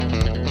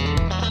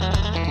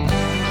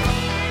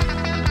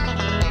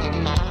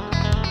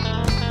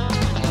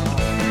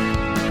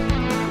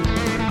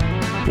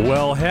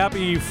Well,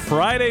 happy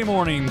Friday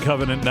morning,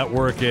 Covenant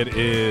Network. It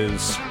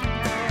is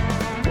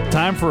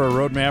time for a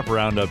Roadmap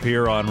Roundup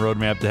here on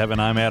Roadmap to Heaven.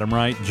 I'm Adam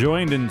Wright,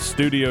 joined in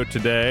studio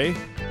today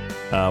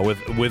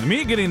with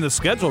me getting the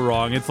schedule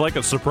wrong. It's like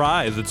a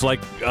surprise. It's like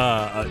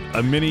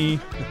a mini...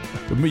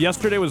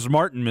 Yesterday was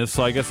Martinmas,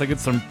 so I guess I get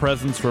some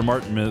presents for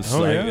Martinmas.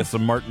 Oh, yeah. I get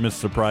some Martinmas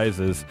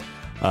surprises.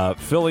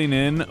 Filling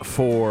in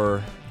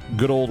for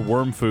good old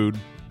worm food,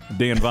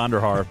 Dan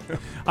Vonderhaar.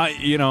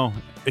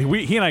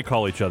 He and I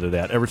call each other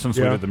that ever since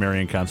we did the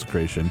Marian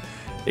consecration.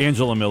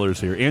 Angela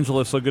Miller's here.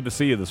 Angela, so good to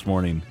see you this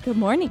morning. Good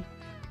morning.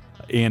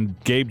 And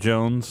Gabe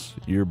Jones,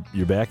 you're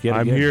back yet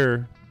I'm again?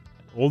 here.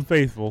 Old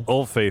Faithful.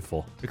 Old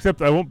Faithful.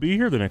 Except I won't be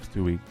here the next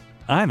 2 weeks.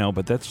 I know,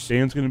 but that's...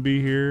 Dan's going to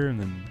be here,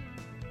 and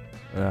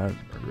then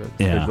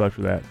schedule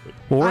after that.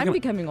 But I'm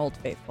becoming Old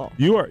Faithful.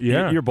 you are,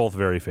 yeah. You're both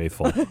very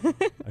faithful.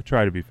 I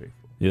try to be faithful.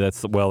 Yeah,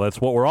 that's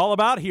what we're all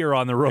about here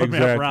on the Roadmap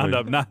Exactly.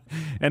 Roundup.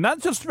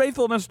 Not just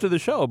faithfulness to the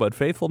show, but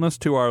faithfulness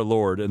to our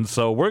Lord. And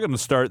so we're going to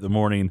start the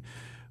morning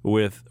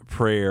with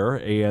prayer.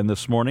 And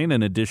this morning,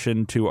 in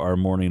addition to our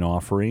morning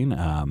offering,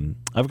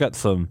 I've got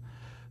some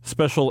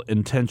special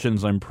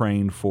intentions I'm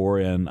praying for,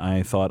 and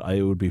I thought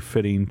it would be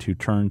fitting to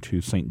turn to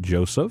St.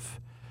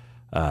 Joseph.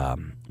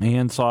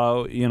 And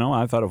so,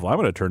 I thought, if I'm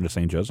going to turn to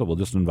St. Joseph, we'll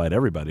just invite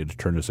everybody to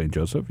turn to St.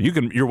 Joseph.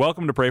 You're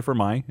welcome to pray for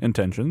my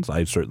intentions.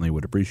 I certainly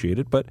would appreciate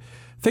it. But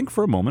think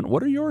for a moment,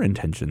 what are your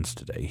intentions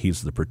today?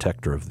 He's the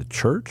protector of the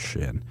church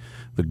and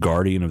the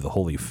guardian of the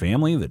Holy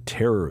Family, the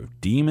terror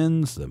of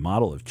demons, the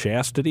model of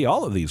chastity,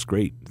 all of these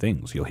great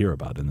things you'll hear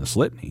about in this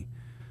litany.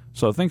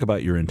 So think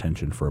about your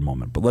intention for a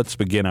moment. But let's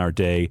begin our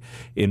day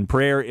in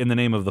prayer in the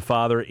name of the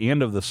Father,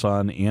 and of the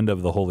Son, and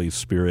of the Holy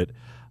Spirit.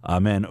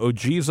 Amen. O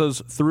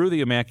Jesus, through the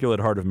Immaculate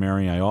Heart of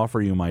Mary, I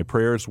offer you my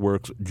prayers,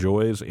 works,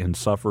 joys, and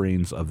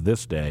sufferings of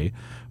this day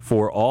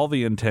for all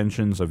the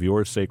intentions of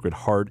your Sacred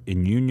Heart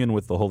in union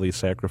with the holy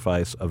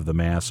sacrifice of the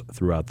Mass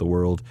throughout the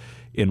world,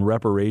 in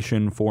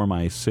reparation for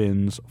my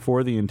sins,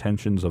 for the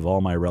intentions of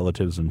all my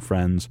relatives and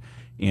friends,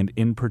 and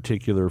in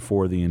particular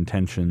for the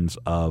intentions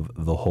of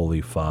the Holy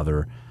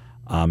Father.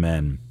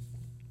 Amen.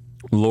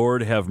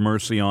 Lord, have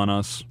mercy on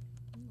us.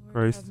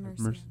 Christ, have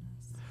mercy.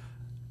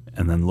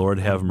 And then, Lord,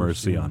 have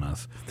mercy on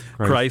us.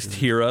 Christ,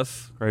 hear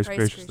us. Christ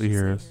graciously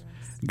hear us.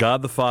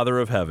 God, the Father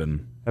of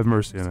heaven. Have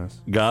mercy on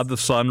us. God, the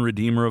Son,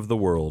 Redeemer of the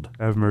world.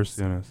 Have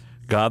mercy on us.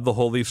 God, the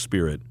Holy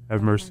Spirit.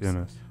 Have mercy on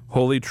us.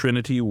 Holy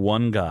Trinity,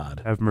 one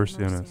God. Have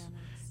mercy on us.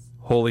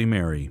 Holy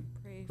Mary.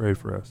 Pray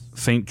for us.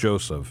 Saint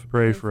Joseph.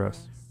 Pray for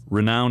us.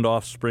 Renowned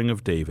offspring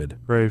of David.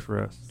 Pray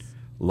for us.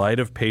 Light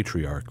of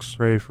patriarchs.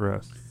 Pray for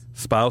us.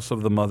 Spouse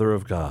of the Mother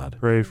of God.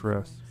 Pray for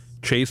us.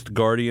 Chaste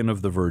guardian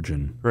of the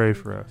Virgin. Pray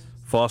for us.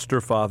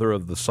 Foster father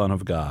of the Son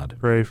of God.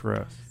 Pray for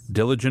us.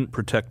 Diligent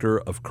protector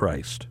of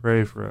Christ.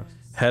 Pray for us.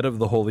 Head of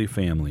the Holy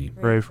Family.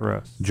 Pray for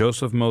us.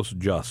 Joseph most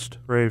just.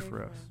 Pray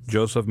for us.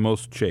 Joseph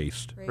most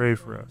chaste. Pray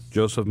for us.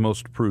 Joseph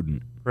most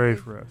prudent. Pray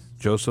for us.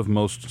 Joseph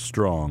most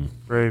strong.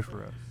 Pray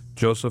for us.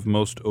 Joseph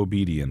most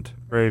obedient.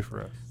 Pray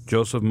for us.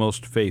 Joseph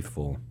most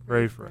faithful.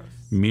 Pray for us.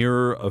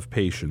 Mirror of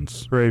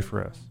patience. Pray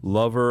for us.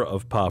 Lover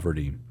of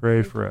poverty.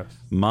 Pray for us.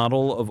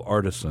 Model of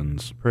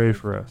artisans. Pray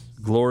for us.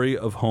 Glory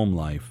of home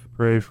life.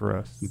 Pray for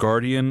us.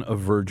 Guardian of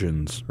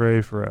virgins.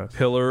 Pray for us.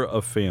 Pillar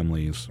of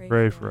families.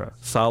 Pray for us.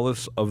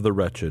 Solace of the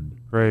wretched.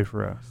 Pray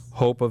for us.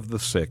 Hope of the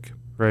sick.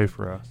 Pray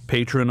for us.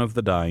 Patron of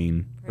the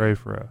dying. Pray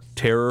for us.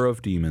 Terror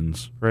of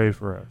demons. Pray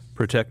for us.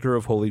 Protector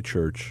of Holy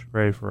Church.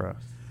 Pray for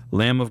us.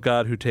 Lamb of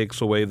God who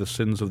takes away the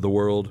sins of the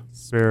world.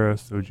 Spare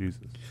us, O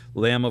Jesus.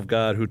 Lamb of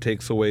God who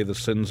takes away the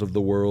sins of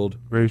the world.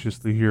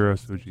 Graciously hear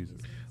us, O Jesus.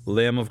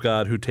 Lamb of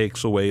God who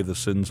takes away the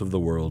sins of the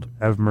world.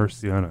 Have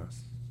mercy on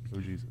us, O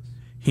Jesus.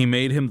 He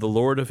made him the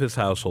Lord of his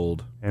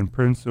household. And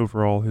prince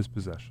over all his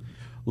possessions.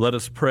 Let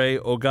us pray,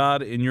 O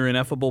God, in your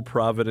ineffable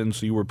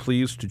providence, you were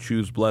pleased to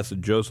choose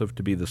blessed Joseph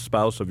to be the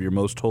spouse of your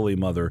most holy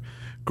mother.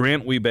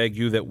 Grant, we beg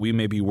you, that we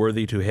may be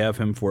worthy to have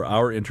him for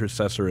our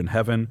intercessor in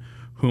heaven,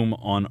 whom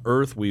on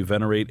earth we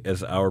venerate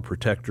as our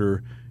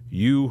protector,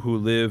 you who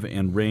live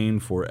and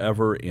reign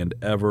forever and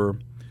ever.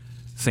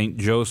 Saint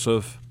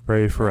Joseph,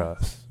 pray for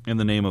us. In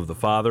the name of the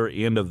Father,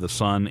 and of the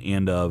Son,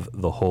 and of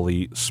the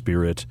Holy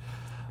Spirit.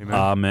 Amen.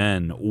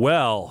 Amen.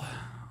 Well,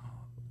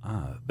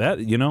 I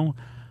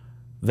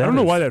don't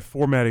know why that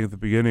formatting at the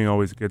beginning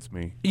always gets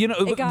me.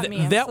 It got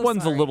me. That so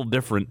one's sorry. a little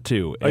different,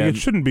 too. Like, it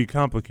shouldn't be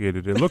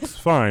complicated. It looks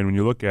fine when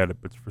you look at it,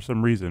 but for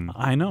some reason...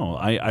 I know.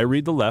 I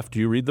read the left,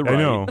 you read the right. I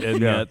know. And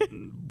Yeah.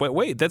 But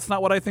wait, that's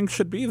not what I think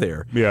should be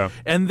there. Yeah.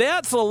 And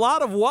that's a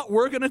lot of what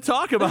we're going to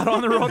talk about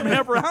on the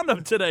Roadmap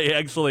Roundup today,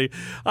 actually.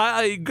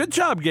 Good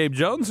job, Gabe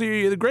Jones.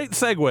 Great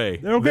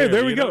segue. Okay,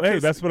 there we go. Hey,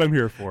 that's what I'm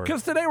here for.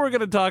 Because today we're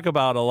going to talk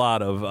about a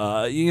lot of,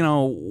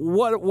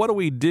 what do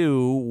we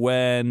do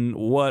when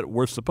what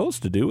we're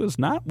supposed to do is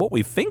not what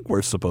we think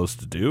we're supposed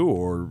to do,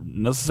 or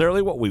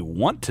necessarily what we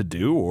want to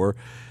do, or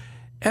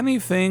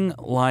anything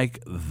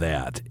like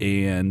that.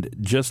 And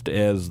just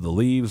as the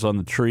leaves on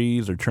the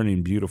trees are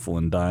turning beautiful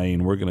and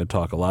dying, we're going to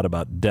talk a lot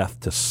about death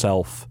to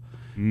self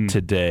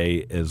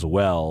today as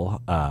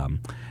well.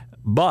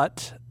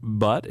 But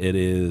it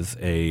is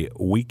a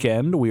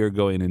weekend we are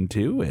going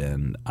into,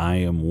 and I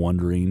am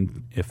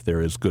wondering if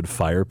there is good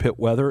fire pit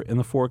weather in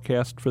the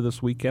forecast for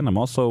this weekend. I'm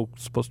also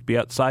supposed to be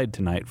outside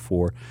tonight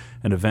for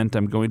an event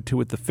I'm going to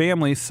with the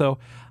family, so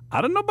I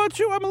don't know about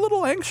you. I'm a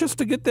little anxious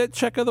to get that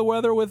check of the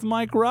weather with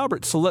Mike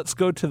Roberts, so let's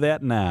go to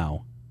that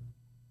now.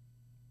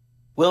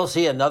 We'll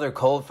see another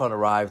cold front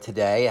arrive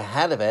today.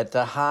 Ahead of it,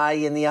 a high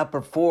in the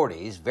upper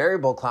 40s.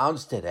 Variable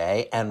clouds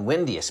today and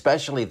windy,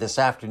 especially this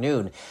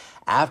afternoon.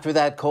 After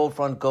that cold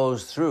front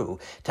goes through,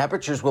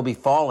 temperatures will be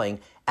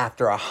falling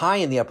after a high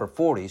in the upper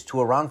 40s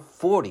to around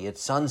 40 at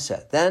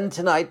sunset. Then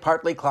tonight,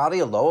 partly cloudy,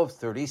 a low of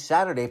 30.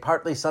 Saturday,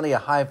 partly sunny, a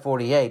high of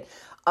 48.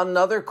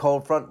 Another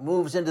cold front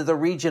moves into the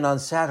region on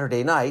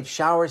Saturday night.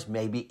 Showers,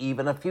 maybe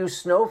even a few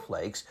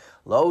snowflakes.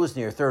 Lows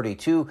near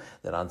 32.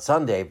 Then on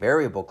Sunday,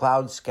 variable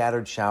clouds,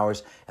 scattered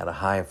showers, and a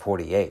high of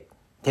 48.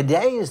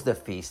 Today is the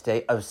feast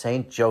day of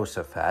St.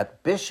 Josaphat,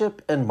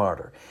 bishop and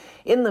martyr.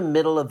 In the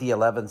middle of the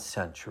 11th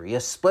century, a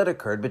split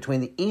occurred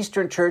between the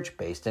Eastern Church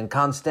based in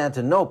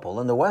Constantinople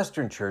and the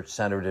Western Church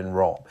centered in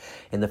Rome.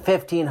 In the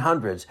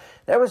 1500s,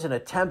 there was an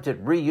attempt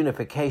at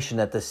reunification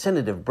at the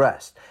Synod of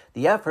Brest.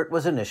 The effort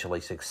was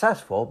initially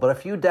successful, but a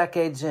few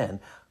decades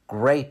in,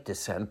 great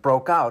dissent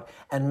broke out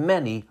and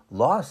many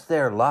lost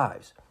their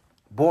lives.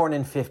 Born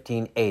in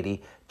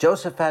 1580,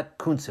 Josaphat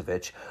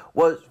Kuncevich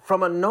was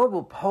from a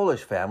noble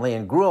Polish family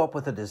and grew up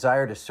with a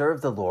desire to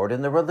serve the Lord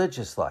in the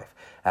religious life.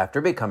 After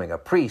becoming a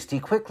priest, he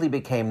quickly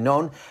became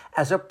known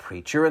as a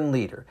preacher and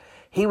leader.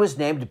 He was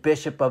named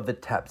Bishop of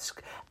Vitebsk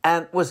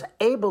and was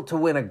able to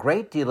win a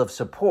great deal of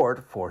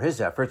support for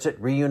his efforts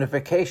at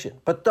reunification.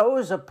 But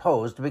those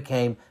opposed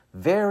became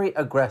very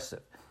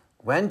aggressive.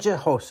 When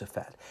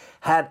Jehoshaphat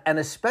had an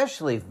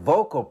especially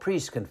vocal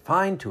priest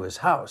confined to his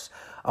house,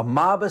 a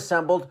mob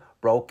assembled,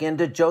 broke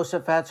into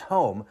Josaphat's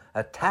home,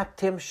 attacked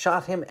him,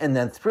 shot him, and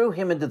then threw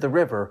him into the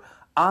river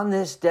on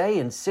this day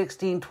in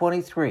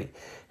 1623.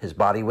 His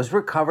body was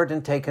recovered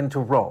and taken to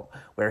Rome,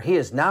 where he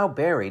is now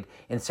buried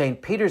in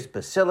St. Peter's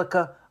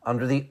Basilica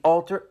under the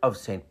altar of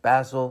St.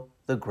 Basil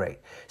the Great.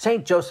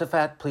 St.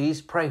 Josaphat,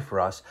 please pray for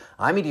us.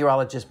 I'm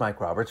meteorologist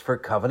Mike Roberts for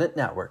Covenant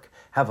Network.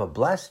 Have a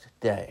blessed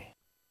day.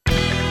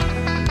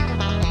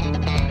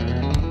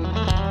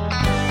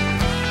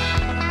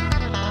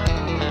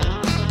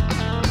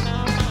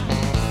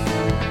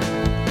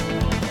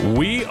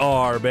 We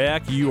are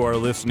back. You are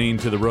listening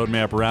to the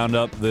Roadmap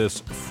Roundup this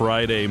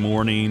Friday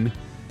morning.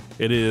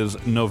 It is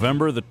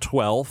November the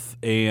 12th,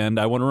 and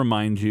I want to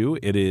remind you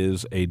it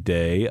is a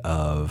day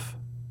of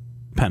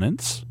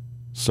penance.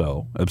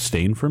 So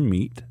abstain from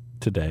meat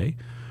today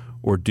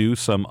or do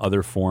some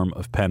other form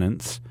of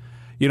penance.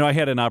 You know, I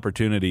had an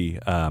opportunity.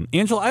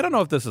 Angela, I don't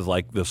know if this is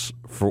like this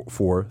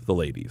for the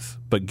ladies,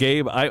 but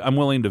Gabe, I'm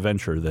willing to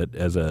venture that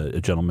as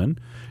a gentleman,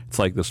 it's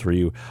like this for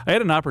you. I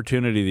had an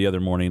opportunity the other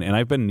morning, and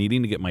I've been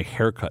needing to get my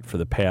hair cut for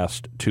the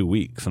past 2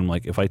 weeks. I'm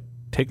like, if I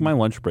take my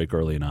lunch break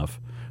early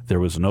enough, there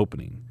was an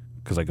opening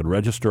because I could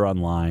register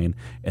online,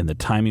 and the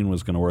timing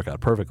was going to work out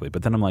perfectly.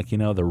 But then I'm like,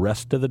 the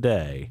rest of the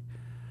day,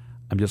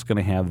 I'm just going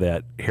to have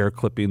that hair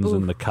clippings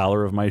in the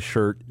collar of my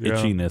shirt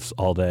itchiness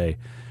all day.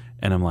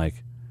 And I'm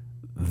like,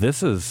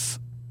 this is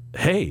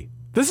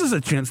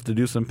a chance to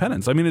do some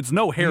penance. I mean, it's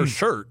no hair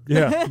shirt.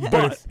 Yeah,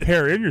 but it's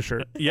hair in your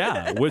shirt.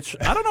 Yeah, which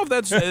I don't know if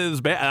that's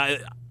as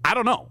bad. I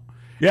don't know.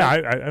 Yeah,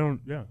 I don't.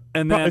 Yeah,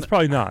 and then it's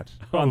probably not.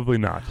 Probably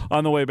not.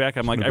 On the way back,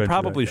 I'm like, I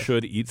probably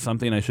should eat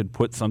something. I should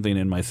put something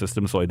in my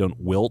system so I don't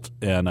wilt.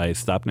 And I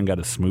stopped and got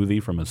a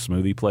smoothie from a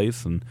smoothie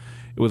place, and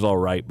it was all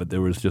right, but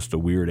there was just a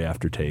weird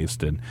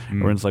aftertaste. And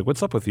everyone's like,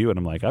 "What's up with you?" And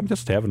I'm like, "I'm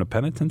just having a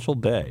penitential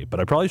day." But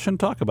I probably shouldn't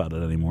talk about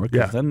it anymore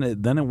because then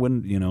it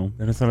wouldn't,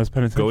 Then it's not as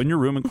penitential. Go in your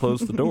room and close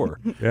the door,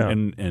 Yeah.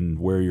 and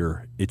wear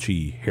your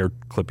itchy hair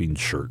clipping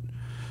shirt.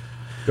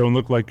 Don't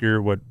look like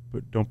you're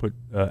don't put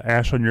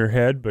ash on your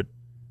head, but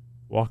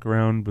walk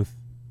around with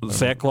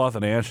sackcloth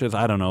and ashes.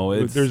 I don't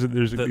know. There's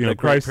a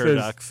Christ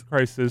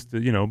says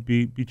to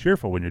be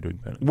cheerful when you're doing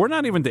penance. We're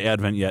not even to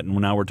Advent yet, and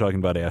now we're talking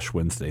about Ash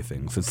Wednesday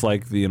things. It's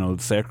like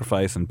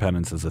sacrifice and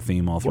penance is a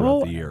theme all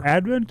throughout the year.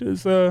 Advent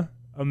is a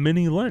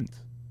mini Lent.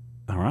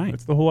 All right,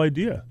 that's the whole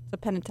idea. It's a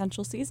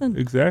penitential season.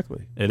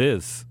 Exactly. It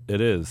is.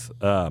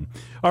 All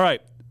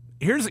right.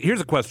 Here's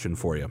a question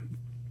for you,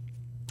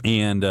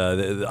 and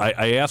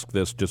I ask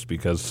this just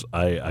because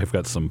I've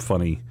got some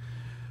funny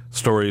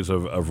stories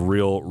of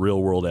real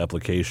world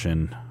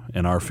application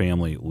in our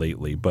family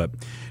lately. But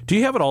do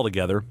you have it all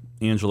together,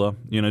 Angela?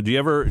 Do you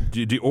ever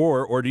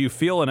or do you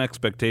feel an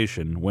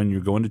expectation when you're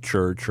going to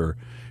church or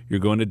you're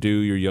going to do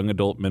your young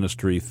adult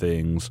ministry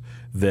things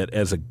that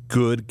as a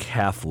good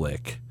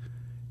Catholic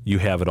you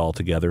have it all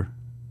together?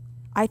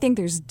 I think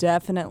there's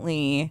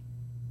definitely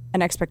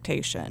an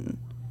expectation.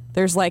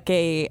 There's like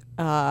a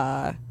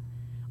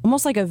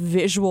almost like a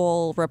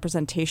visual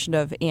representation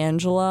of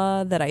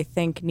Angela that I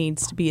think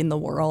needs to be in the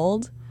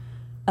world.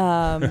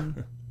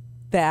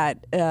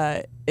 That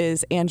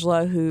is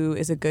Angela, who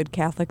is a good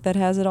Catholic that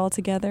has it all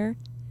together.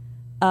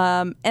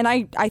 And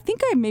I think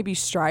I maybe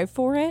strive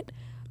for it.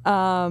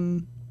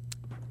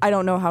 I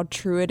don't know how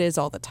true it is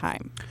all the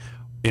time.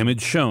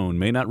 image shown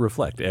may not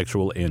reflect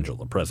actual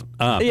Angela present.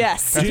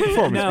 Yes. Past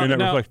performance Now- may not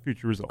now- reflect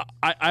future results.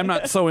 I'm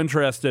not so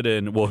interested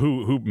in, well,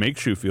 who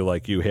makes you feel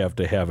like you have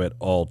to have it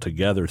all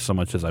together so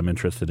much as I'm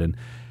interested in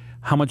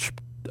how much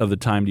of the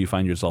time do you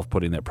find yourself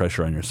putting that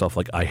pressure on yourself,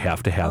 like I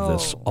have to have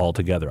this all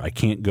together. I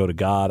can't go to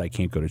God. I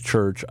can't go to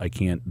church. I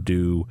can't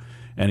do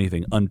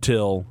anything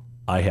until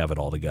I have it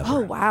all together.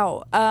 Oh,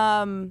 wow.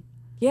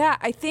 Yeah,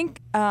 I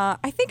think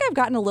I've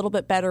gotten a little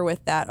bit better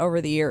with that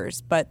over the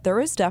years, but there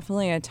was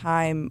definitely a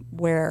time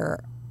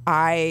where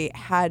I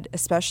had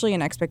especially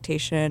an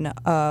expectation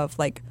of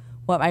like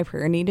what my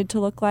prayer needed to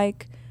look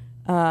like,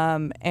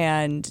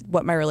 and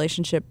what my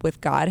relationship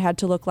with God had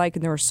to look like,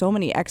 and there were so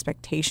many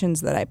expectations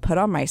that I put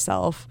on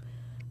myself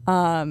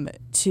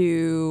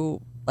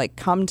to like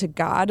come to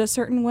God a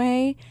certain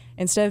way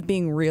instead of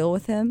being real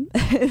with Him,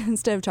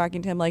 instead of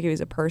talking to Him like He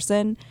was a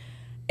person,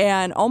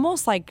 and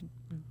almost like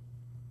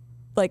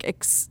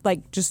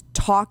just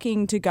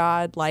talking to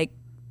God like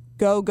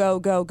go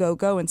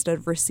instead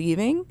of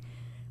receiving.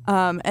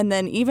 And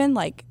then even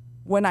like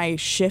when I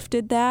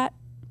shifted that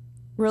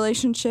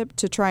relationship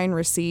to try and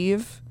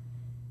receive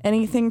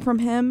anything from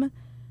Him,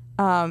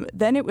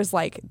 then it was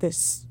like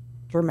this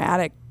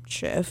dramatic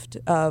shift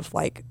of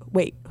like,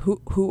 wait,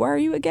 who are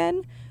you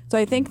again? So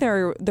I think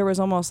there was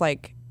almost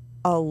like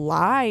a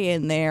lie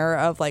in there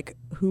of like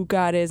who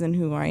God is and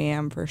who I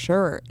am for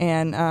sure.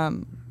 And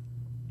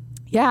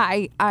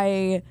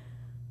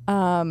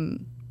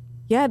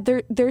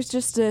there's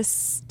just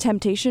this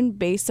temptation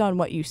based on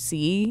what you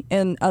see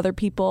in other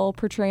people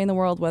portraying the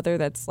world, whether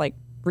that's like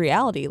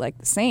reality, like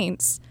the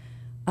saints,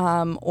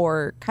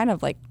 or kind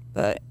of like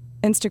the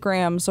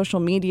Instagram, social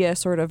media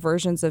sort of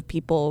versions of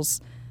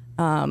people's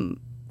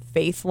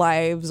faith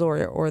lives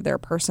or their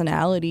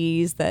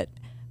personalities, that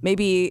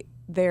maybe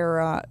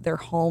their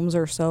homes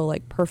are so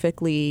like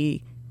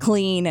perfectly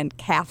clean and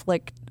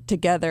Catholic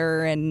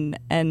together,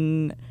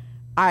 and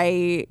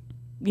I,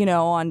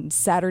 on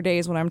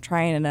Saturdays when I'm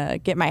trying to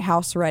get my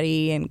house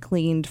ready and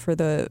cleaned for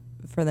the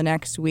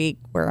next week,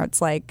 where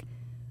it's like,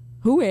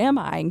 who am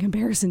I in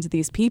comparison to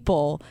these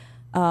people?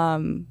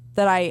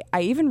 That I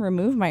even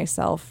remove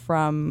myself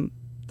from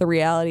the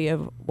reality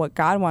of what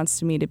God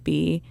wants me to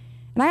be.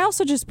 And I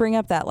also just bring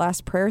up that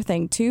last prayer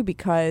thing too,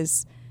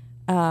 because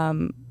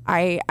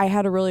I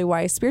had a really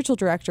wise spiritual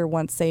director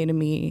once say to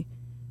me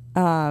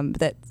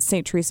that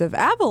St. Teresa of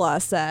Avila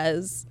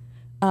says,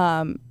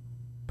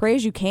 pray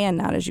as you can,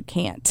 not as you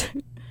can't.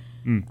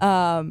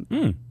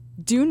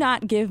 Do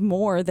not give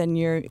more than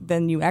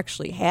you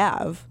actually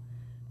have,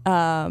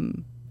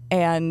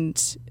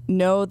 and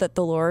know that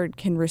the Lord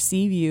can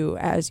receive you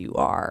as you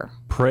are.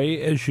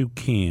 Pray as you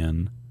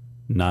can,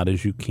 not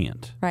as you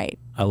can't. Right.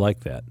 I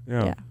like that.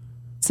 Yeah.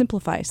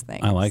 Simplifies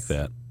things. I like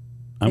that.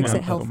 Makes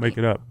it healthy. Don't make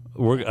it up.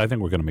 I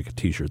think we're going to make a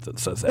T-shirt that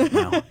says that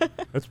now.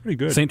 That's pretty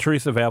good. St.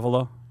 Teresa of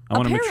Avila. I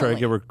want to make sure I Apparently.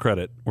 give her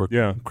credit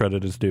where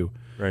credit is due.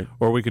 Right.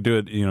 Or we could do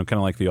it, kind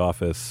of like The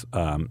Office.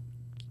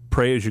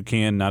 Pray as you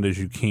can, not as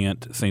you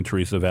can't. St.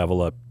 Teresa of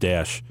Avila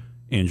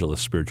 - Angela's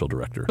spiritual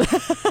director.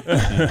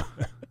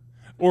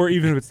 Or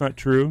even if it's not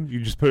true, you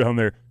just put it on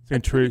there,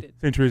 St.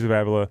 Teresa of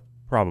Avila,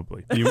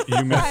 probably. You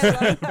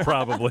missed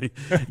probably.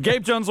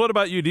 Gabe Jones, what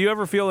about you? Do you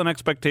ever feel an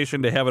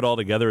expectation to have it all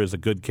together as a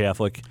good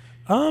Catholic?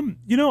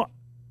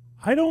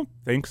 I don't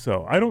think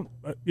so. I don't.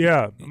 I'm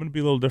going to be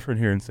a little different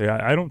here and say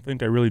I don't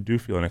think I really do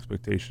feel an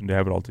expectation to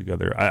have it all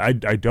together. I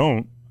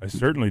don't. I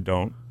certainly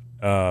don't.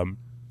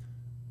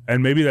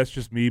 And maybe that's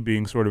just me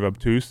being sort of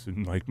obtuse,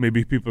 and like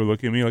maybe people are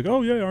looking at me like,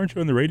 oh yeah, aren't you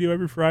on the radio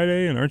every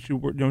Friday, and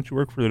don't you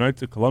work for the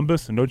Knights of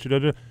Columbus, and don't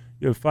you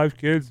you have 5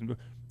 kids, and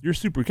you're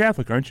super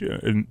Catholic, aren't you?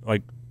 And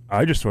like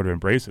I just sort of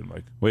embrace it,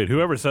 like, wait,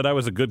 whoever said I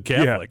was a good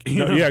Catholic?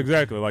 Yeah,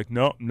 exactly. Like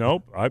nope.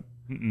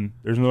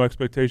 There's no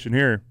expectation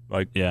here.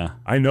 Like, yeah,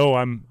 I know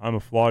I'm a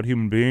flawed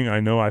human being. I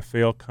know I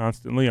fail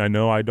constantly. I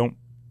know I don't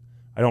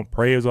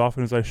pray as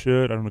often as I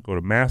should. I don't go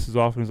to mass as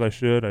often as I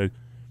should.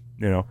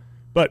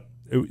 But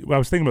I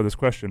was thinking about this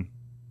question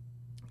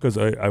because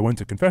I went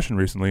to confession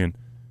recently, and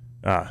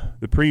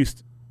the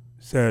priest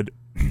said,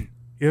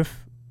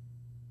 if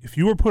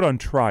you were put on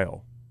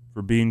trial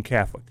for being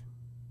Catholic,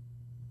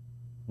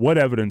 what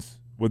evidence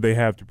would they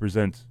have to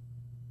present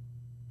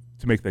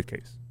to make that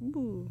case?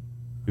 Ooh.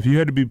 If you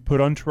had to be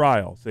put on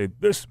trial, say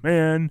this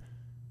man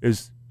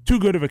is too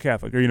good of a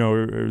Catholic,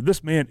 or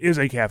this man is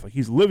a Catholic,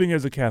 he's living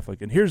as a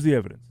Catholic, and here's the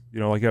evidence,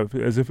 like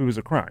as if it was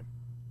a crime,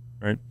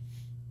 right?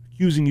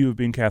 Accusing you of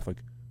being Catholic,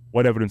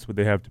 what evidence would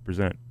they have to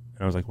present?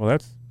 And I was like, well,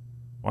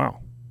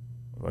 wow.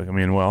 Like,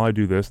 I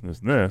do this and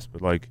this and this,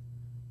 but like,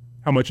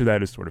 how much of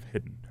that is sort of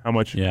hidden? How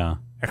much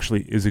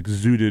actually is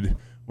exuded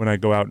when I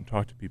go out and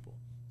talk to people?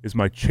 Is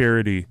my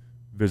charity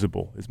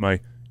visible? Is my,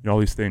 all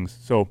these things?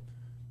 So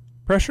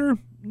pressure,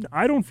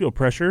 I don't feel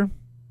pressure.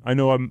 I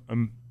know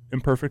I'm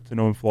imperfect. I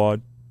know I'm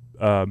flawed.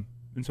 And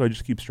so I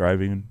just keep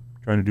striving and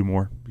trying to do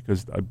more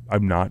because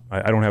I'm not.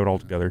 I don't have it all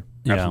together.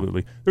 Yeah.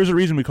 Absolutely. There's a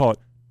reason we call it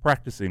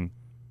practicing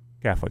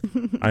Catholic.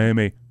 I am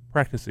a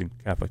practicing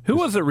Catholic. Who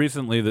was it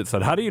recently that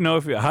said, "How do you know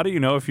if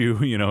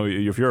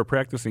you're a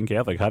practicing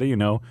Catholic? How do you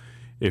know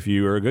if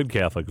you are a good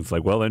Catholic, it's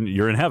like, well, then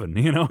you're in heaven,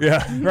 you know?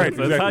 Yeah, right.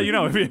 That's how you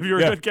know if you're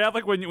a good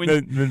Catholic when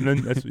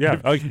then that's,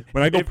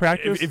 when I go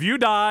practice. If you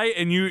die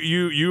and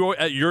you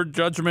at your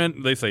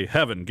judgment, they say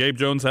heaven, Gabe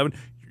Jones heaven,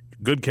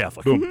 good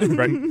Catholic. Boom,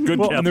 right? Good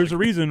Catholic. And there's a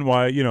reason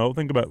why,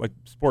 think about like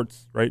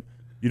sports, right?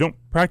 You don't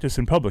practice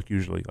in public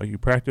usually. Like you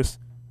practice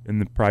in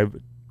the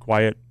private,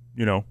 quiet,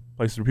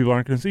 places where people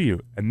aren't going to see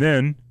you. And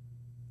then,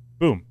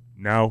 boom,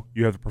 now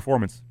you have the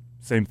performance.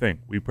 Same thing.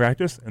 We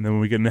practice, and then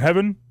when we get into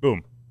heaven,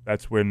 boom,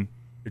 that's when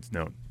it's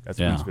known. That's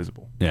when it's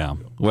visible. Yeah.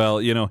 So.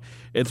 Well,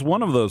 it's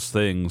one of those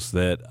things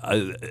that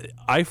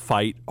I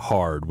fight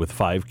hard with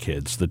 5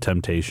 kids, the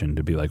temptation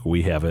to be like,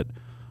 we have it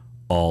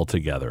all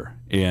together.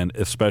 And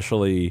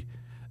especially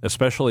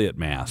at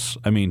Mass.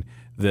 I mean,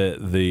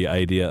 the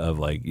idea of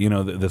like,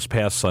 this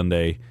past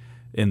Sunday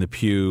in the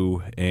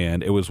pew,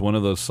 and it was one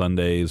of those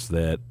Sundays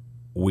that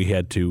we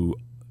had to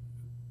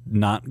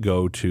not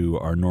go to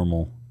our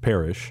normal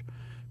parish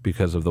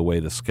because of the way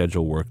the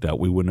schedule worked out.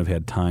 We wouldn't have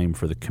had time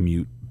for the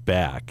commute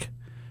back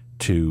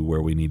to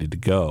where we needed to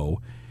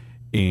go,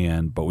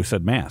 but we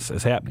said Mass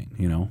is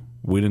happening.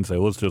 We didn't say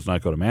let's just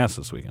not go to Mass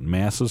this weekend.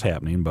 Mass is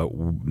happening, but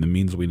it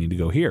means we need to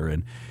go here.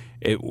 And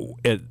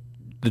at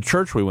the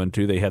church we went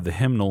to, they had the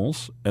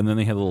hymnals, and then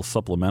they had little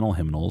supplemental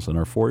hymnals, and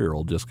our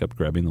 4-year-old just kept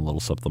grabbing the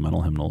little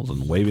supplemental hymnals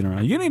and waving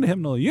around. You need a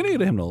hymnal. You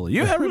need a hymnal.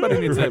 Everybody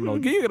needs a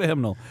hymnal. You get a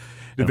hymnal.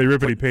 Did they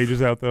rip any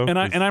pages out though? And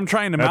I'm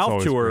trying to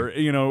mouth to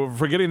her,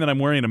 forgetting that I'm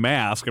wearing a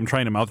mask. I'm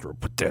trying to mouth to her,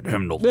 put that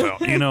hymnal down,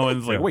 and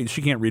it's like, wait,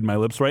 she can't read my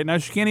lips right now.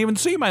 She can't even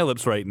see my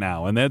lips right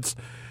now, and that's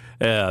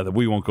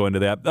we won't go into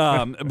that.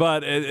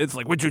 But it's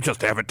like, would you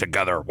just have it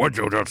together? Would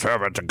you just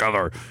have it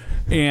together?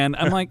 And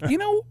I'm like,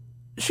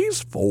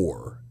 she's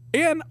 4,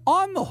 and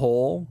on the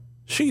whole,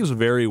 she's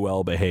very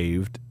well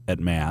behaved at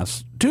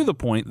Mass, to the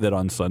point that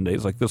on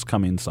Sundays, like this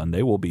coming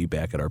Sunday, we'll be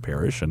back at our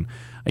parish, and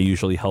I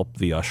usually help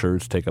the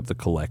ushers take up the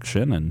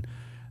collection, and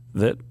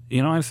that,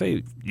 I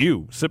say,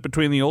 you sit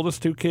between the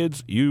oldest 2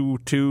 kids, you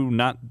 2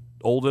 not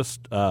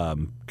oldest,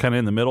 kind of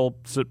in the middle,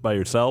 sit by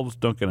yourselves,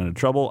 don't get into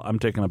trouble. I'm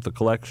taking up the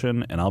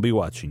collection, and I'll be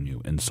watching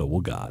you, and so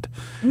will God.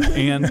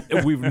 And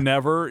we've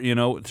never,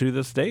 to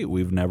this date,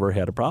 we've never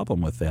had a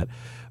problem with that.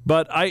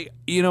 But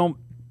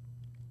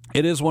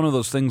it is one of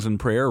those things in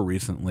prayer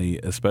recently,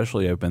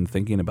 especially I've been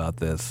thinking about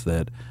this,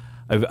 that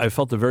I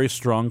felt a very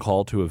strong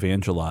call to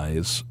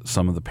evangelize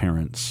some of the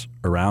parents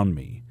around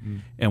me.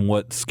 And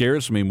what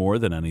scares me more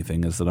than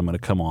anything is that I'm going to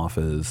come off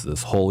as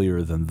this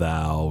holier than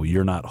thou.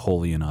 You're not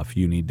holy enough.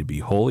 You need to be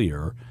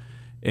holier.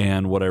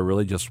 And what I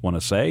really just want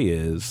to say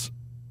is,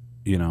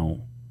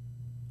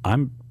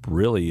 I'm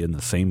really in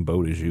the same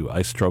boat as you.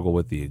 I struggle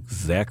with the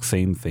exact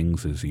same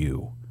things as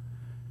you.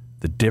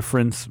 The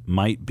difference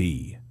might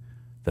be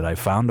that I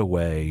found a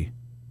way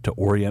to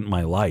orient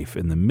my life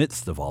in the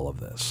midst of all of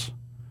this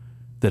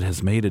that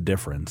has made a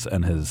difference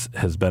and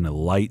has been a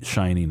light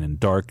shining in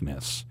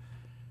darkness.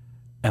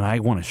 And I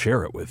want to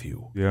share it with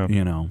you. Yeah.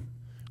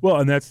 Well,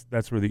 and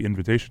that's where the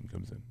invitation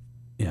comes in.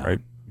 Yeah. Right?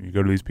 You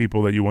go to these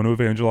people that you want to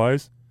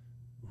evangelize,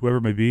 whoever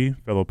it may be,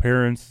 fellow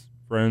parents,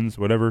 friends,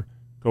 whatever,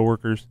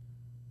 coworkers,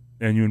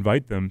 and you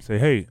invite them, say,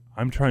 hey,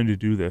 I'm trying to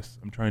do this.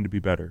 I'm trying to be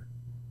better.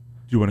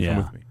 Do you want to come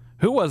with me?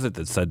 Who was it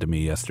that said to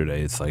me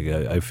yesterday, it's like,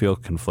 I feel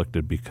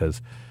conflicted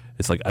because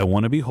it's like, I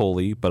want to be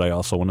holy, but I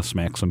also want to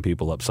smack some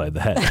people upside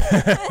the head.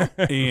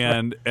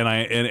 and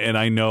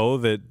I know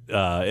that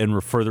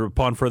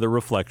upon further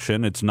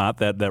reflection, it's not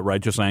that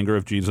righteous anger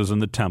of Jesus in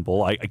the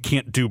temple. I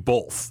can't do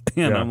both.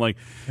 And I'm like,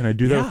 can I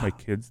do that with my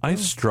kids? I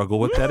struggle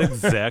with that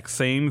exact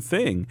same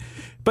thing.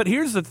 But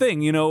here's the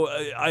thing,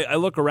 I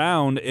look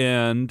around,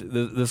 and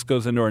this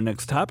goes into our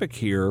next topic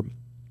here.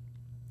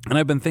 And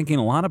I've been thinking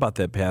a lot about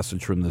that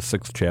passage from the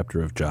 6th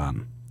chapter of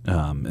John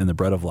in the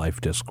Bread of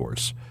Life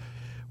discourse,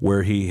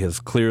 where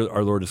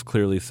our Lord has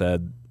clearly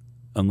said,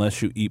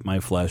 unless you eat my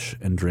flesh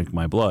and drink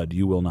my blood,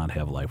 you will not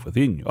have life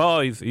within you.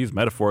 Oh, he's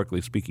metaphorically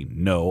speaking.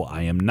 No,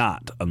 I am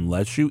not.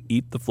 Unless you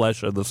eat the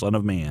flesh of the Son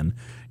of Man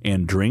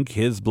and drink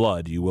his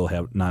blood, you will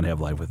not have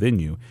life within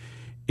you.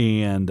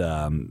 And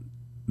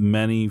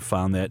many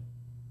found that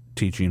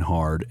teaching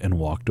hard and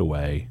walked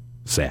away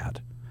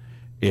sad.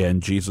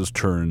 And Jesus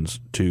turns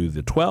to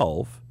the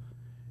 12,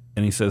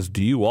 and he says,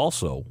 do you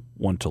also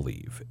want to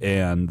leave?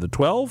 And the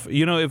 12,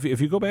 if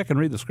you go back and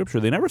read the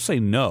scripture, they never say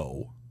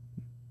no,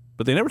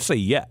 but they never say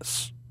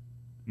yes.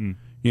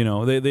 They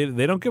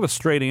don't give a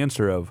straight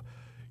answer of,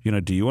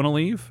 do you want to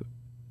leave?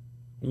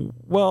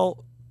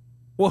 Well,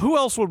 who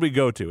else would we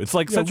go to? It's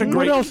like such a great.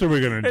 What else are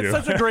we going to do?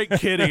 It's such a great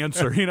kid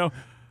answer,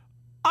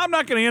 I'm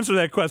not going to answer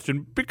that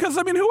question because,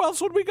 who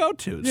else would we go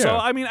to? Yeah. So,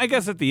 I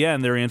guess at the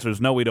end, their answer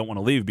is no, we don't want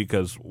to leave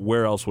because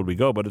where else would we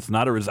go? But it's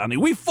not a resounding,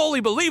 we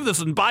fully believe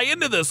this and buy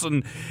into this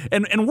and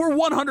we're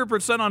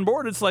 100% on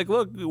board. It's like,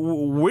 look,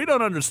 we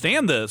don't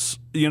understand this.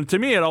 To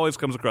me, it always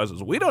comes across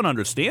as we don't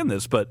understand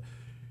this, but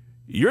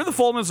you're the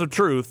fullness of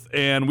truth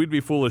and we'd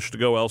be foolish to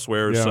go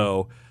elsewhere. Yeah.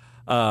 So,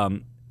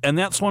 and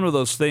that's one of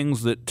those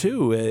things that,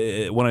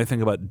 too, when I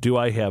think about do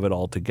I have it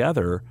all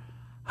together,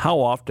 how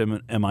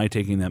often am I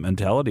taking that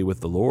mentality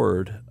with the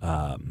Lord?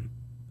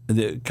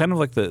 kind of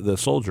like the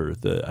soldier.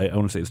 I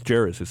want to say it's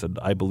Jairus who said,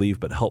 "I believe,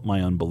 but help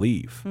my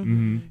unbelief."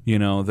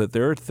 Mm-hmm. That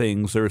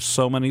there are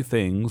so many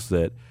things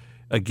that.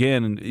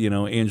 Again,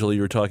 Angela,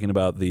 you were talking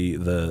about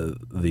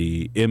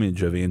the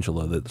image of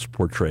Angela that's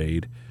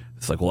portrayed.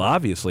 It's like, well,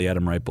 obviously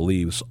Adam Wright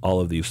believes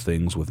all of these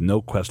things with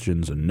no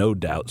questions and no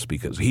doubts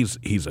because he's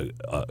a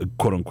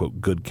quote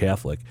unquote good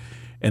Catholic,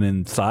 and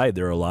inside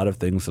there are a lot of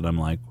things that I'm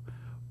like,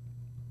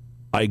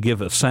 I give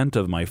assent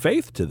of my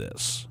faith to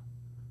this,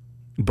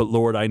 but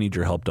Lord, I need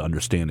your help to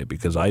understand it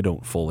because I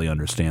don't fully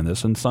understand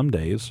this, and some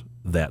days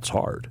that's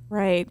hard.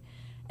 Right,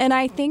 and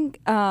I think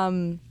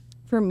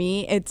for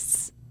me,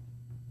 it's.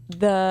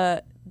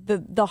 The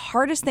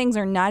hardest things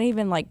are not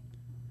even like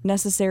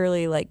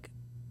necessarily like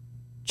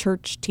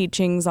church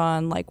teachings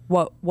on like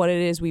what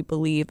it is we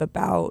believe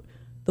about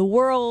the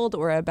world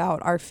or about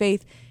our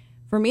faith.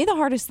 For me, the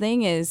hardest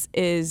thing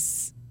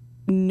is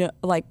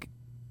like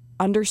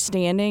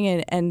understanding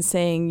and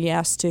saying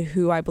yes to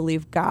who I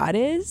believe God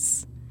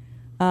is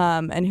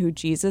and who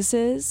Jesus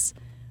is.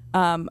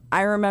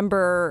 I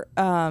remember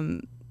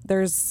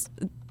there's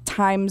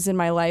times in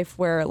my life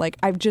where like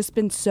I've just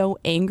been so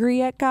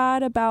angry at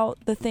God about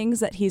the things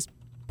that he's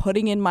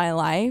putting in my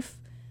life.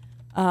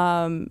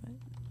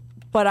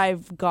 But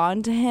I've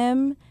gone to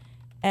him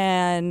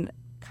and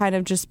kind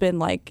of just been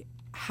like,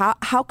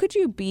 how could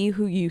you be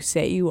who you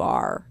say you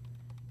are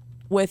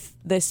with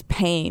this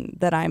pain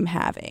that I'm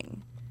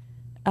having?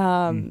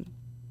 But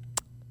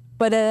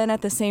then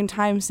at the same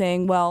time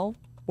saying, well,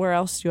 where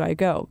else do I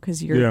go?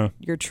 Because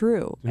you're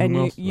true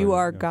and you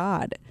are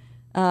God.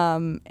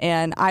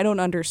 And I don't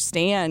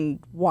understand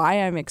why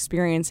I'm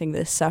experiencing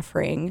this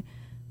suffering,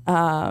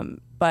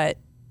 but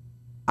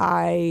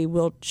I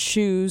will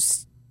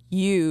choose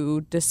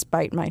you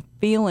despite my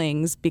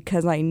feelings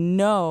because I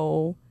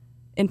know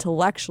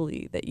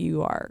intellectually that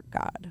you are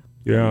God.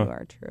 Yeah. You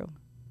are true.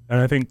 And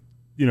I think,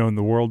 in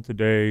the world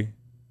today,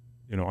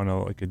 on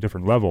a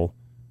different level,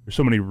 there's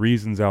so many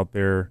reasons out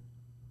there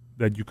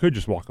that you could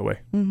just walk away,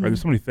 right?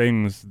 There's so many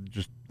things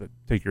just that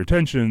take your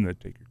attention,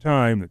 that take your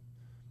time, that,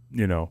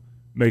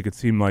 make it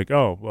seem like,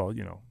 oh, well,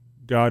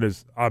 God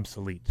is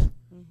obsolete,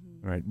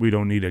 right? We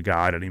don't need a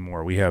God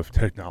anymore. We have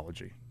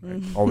technology,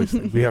 right? All these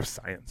things. We have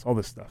science, all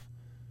this stuff.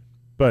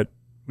 But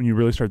when you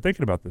really start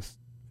thinking about this,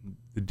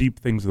 the deep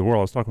things of the world,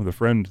 I was talking with a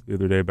friend the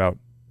other day about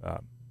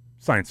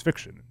science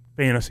fiction,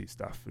 fantasy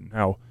stuff, and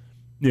how,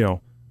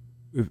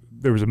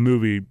 there was a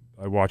movie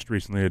I watched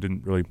recently I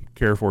didn't really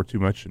care for too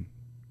much, and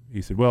he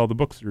said, well, the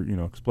books are,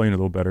 explain it a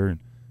little better, and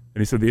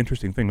he said the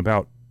interesting thing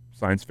about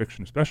science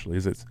fiction especially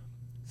is it's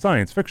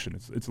science fiction.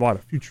 It's a lot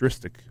of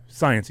futuristic,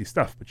 sciencey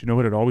stuff, but you know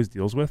what it always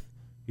deals with?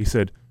 He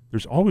said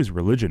there's always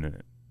religion in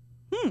it,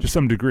 to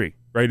some degree,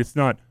 right? It's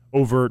not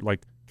overt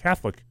like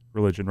Catholic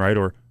religion, right?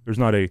 Or there's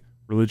not a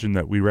religion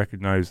that we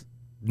recognize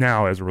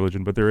now as a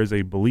religion, but there is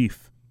a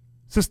belief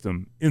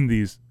system in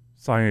these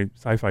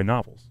sci-fi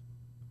novels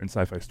and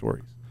sci-fi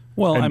stories.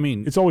 Well, and I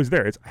mean, it's always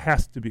there. It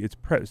has to be. It's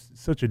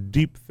such a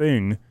deep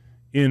thing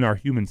in our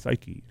human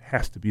psyche. It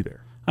has to be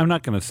there. I'm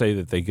not going to say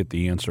that they get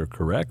the answer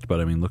correct,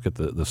 but I mean, look at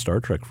the Star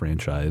Trek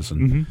franchise,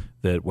 and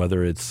that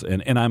whether it's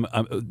and I'm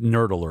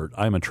nerd alert.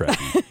 I'm a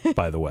Trekkie,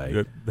 by the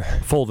way.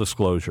 Full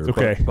disclosure. It's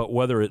okay. But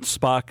whether it's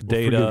Spock,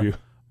 Data,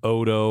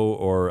 Odo,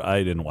 or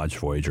I didn't watch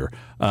Voyager,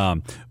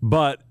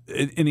 but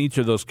in each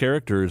of those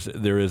characters,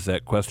 there is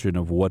that question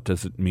of what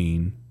does it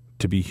mean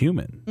to be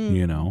human,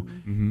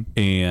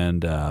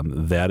 and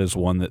that is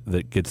one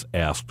that gets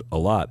asked a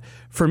lot.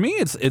 For me,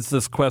 it's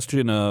this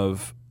question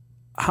of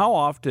how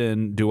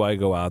often do I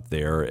go out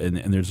there, and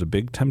there's a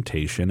big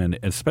temptation, and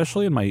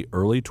especially in my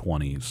early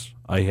 20s,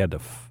 I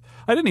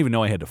didn't even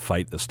know I had to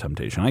fight this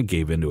temptation. I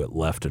gave into it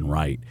left and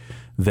right,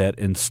 that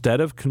instead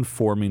of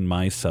conforming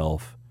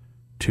myself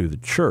to the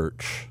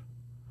church,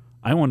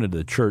 I wanted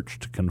the church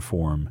to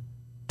conform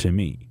to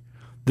me.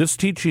 This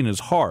teaching is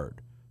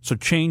hard, so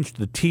change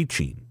the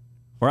teaching.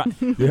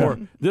 Or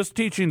this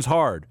teaching's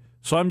hard,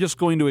 so I'm just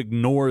going to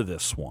ignore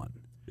this one.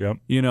 Yep.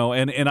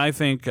 And I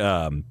think,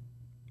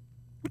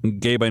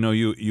 Gabe, I know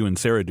you and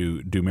Sarah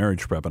do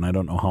marriage prep, and I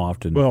don't know how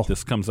often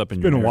this comes up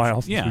in your marriage. It's been a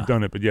while since we've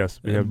done it, but yes,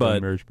 we have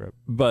done marriage prep.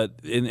 But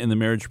in the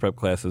marriage prep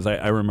classes,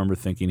 I remember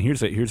thinking,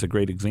 here's a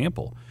great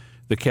example.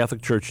 The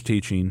Catholic Church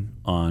teaching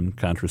on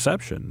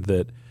contraception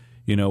that,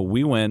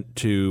 we went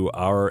to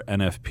our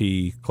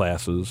NFP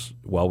classes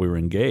while we were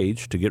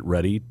engaged to get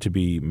ready to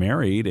be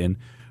married, and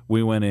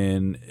we went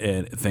in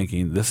and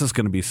thinking, this is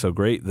going to be so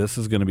great, this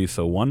is going to be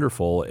so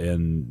wonderful,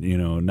 and,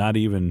 not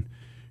even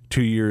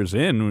 2 years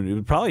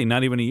in, probably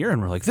not even a year,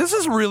 and we're like, this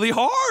is really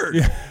hard.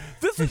 Yeah.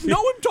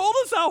 No one told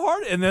us how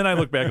hard. And then I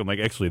look back, I'm like,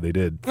 actually, they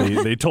did.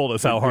 They told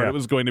us how hard it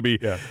was going to be.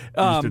 Yeah.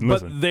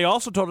 But they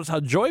also told us how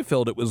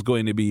joy-filled it was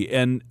going to be,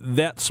 and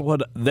that's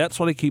what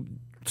I keep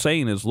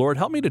saying is, Lord,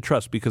 help me to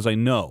trust, because I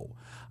know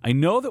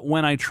that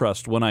when I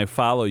trust, when I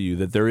follow you,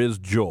 that there is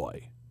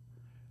joy.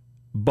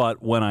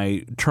 But when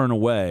I turn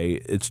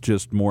away, it's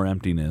just more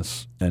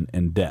emptiness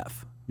and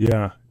death.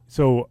 Yeah.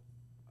 So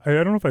I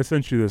don't know if I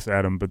sent you this,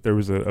 Adam, but there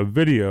was a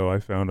video I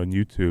found on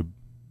YouTube,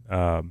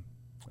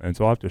 and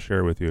so I'll have to share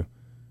it with you.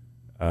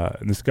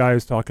 And this guy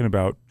is talking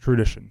about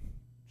tradition,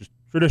 just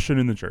tradition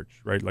in the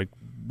church, right? Like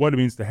what it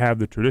means to have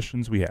the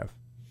traditions we have.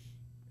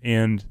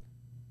 And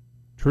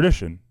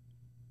tradition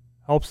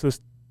helps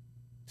us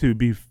to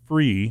be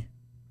free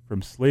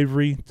from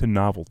slavery to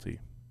novelty.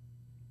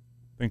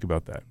 Think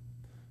about that.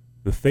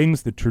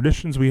 The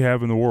traditions we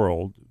have in the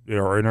world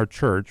or in our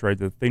church, right?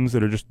 The things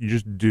that you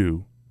just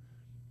do,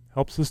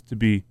 helps us to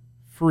be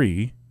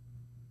free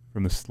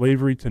from the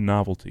slavery to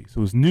novelty. So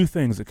those new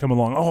things that come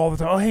along all the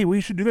time. Oh, hey,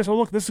 we should do this. Oh,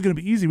 look, this is going to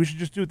be easy. We should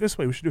just do it this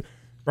way. We should do it,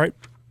 right?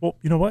 Well,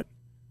 you know what?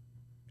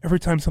 Every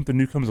time something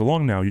new comes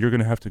along now, you're going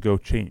to have to go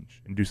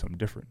change and do something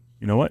different.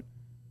 You know what?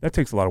 That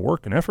takes a lot of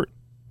work and effort.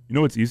 You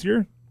know what's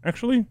easier,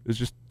 actually, is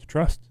just to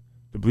trust,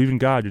 to believe in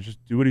God. You just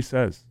do what he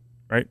says,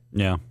 right?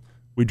 Yeah.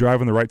 We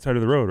drive on the right side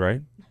of the road,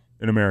 right?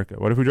 In America.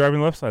 What if we drive on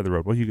the left side of the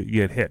road? Well, you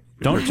get hit.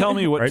 Don't tell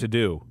me what right? to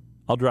do.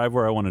 I'll drive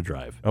where I want to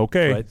drive.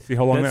 Okay. Right? See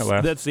how long that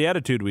lasts. That's the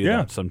attitude we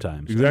adopt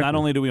sometimes. Exactly. And not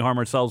only do we harm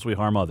ourselves, we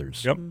harm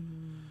others. Yep.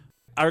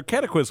 Our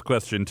catequiz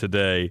question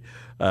today,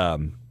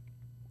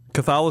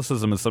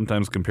 Catholicism is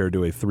sometimes compared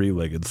to a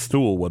three-legged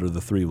stool. What are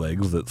the three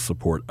legs that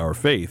support our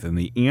faith? And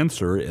the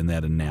answer in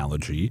that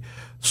analogy,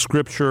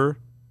 Scripture,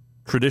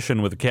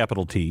 tradition with a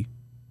capital T,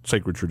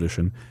 sacred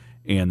tradition,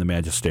 and the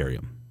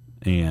magisterium.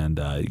 And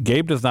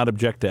Gabe does not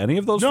object to any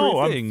of those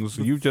three things.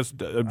 You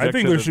just object I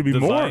think to there the should be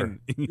design.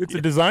 more. It's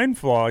a design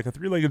flaw. Like a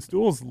three-legged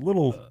stool is a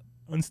little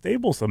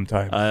unstable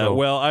sometimes.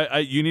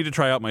 Well, you need to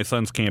try out my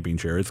son's camping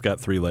chair. It's got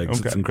three legs.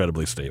 Okay. It's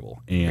incredibly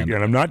stable. And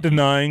again, I'm not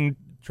denying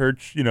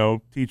church,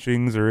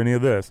 teachings or any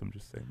of this. I'm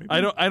just saying.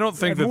 I don't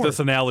think that this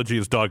analogy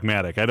is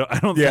dogmatic. I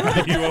don't Yeah.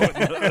 think you owe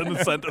an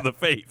assent to the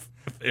faith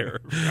there.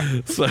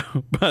 So,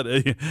 but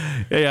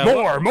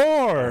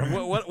more.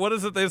 What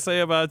is it they say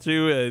about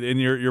you in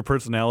your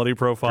personality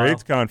profile?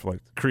 Creates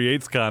conflict.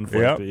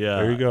 Yep, yeah,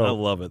 there you go. I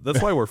love it.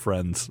 That's why we're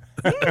friends.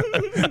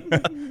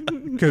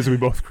 Because we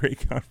both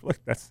create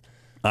conflict.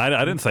 I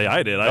didn't say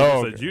I did. I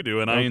just said you do,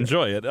 and I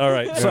enjoy it. All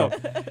right. So,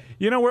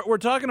 we're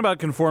talking about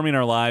conforming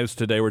our lives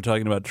today. We're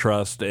talking about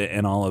trust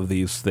and all of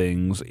these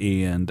things.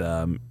 And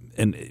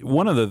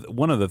one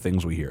of the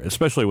things we hear,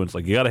 especially when it's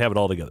like you got to have it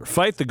all together,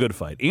 fight the good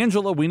fight.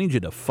 Angela, we need you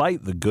to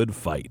fight the good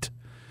fight.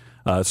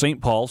 St.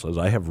 Paul says,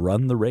 I have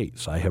run the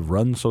race. I have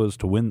run so as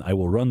to win. I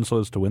will run so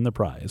as to win the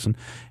prize.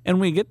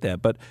 And we get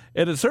that. But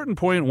at a certain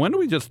point, when do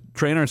we just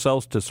train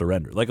ourselves to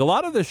surrender? Like a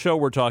lot of this show,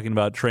 we're talking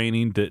about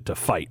training to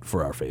fight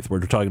for our faith. We're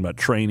talking about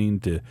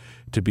training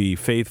to be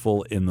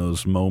faithful in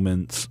those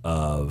moments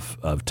of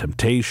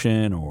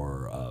temptation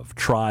or of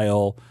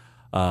trial.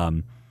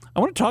 I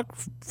want to talk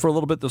for a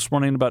little bit this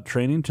morning about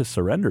training to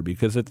surrender,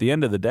 because at the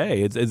end of the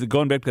day, it's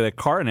going back to that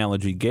car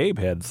analogy Gabe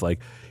had. It's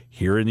like,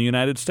 here in the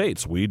United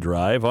States, we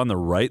drive on the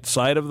right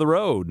side of the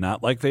road,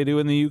 not like they do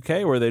in the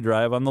UK where they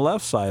drive on the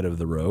left side of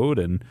the road.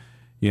 And,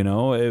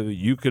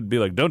 you could be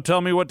like, don't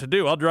tell me what to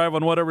do. I'll drive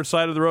on whatever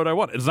side of the road I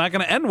want. It's not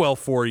going to end well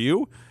for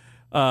you.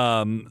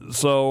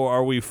 So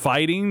are we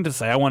fighting to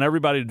say, I want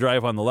everybody to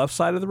drive on the left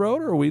side of the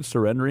road, or are we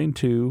surrendering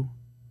to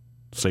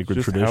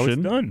sacred tradition, how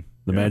it's done.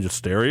 the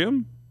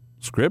magisterium,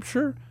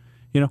 Scripture?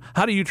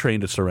 How do you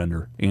train to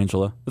surrender,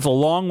 Angela? It's a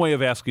long way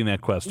of asking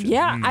that question.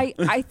 Yeah,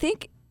 I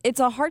think it's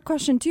a hard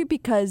question, too,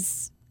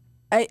 because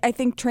I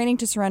think training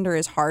to surrender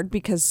is hard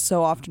because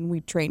so often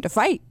we train to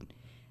fight.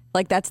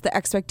 Like, that's the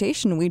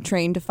expectation. We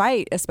train to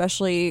fight,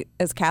 especially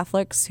as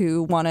Catholics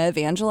who want to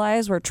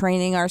evangelize. We're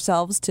training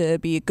ourselves to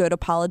be good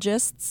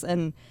apologists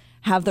and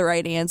have the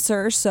right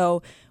answer.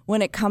 So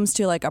when it comes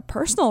to, like, a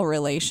personal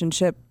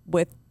relationship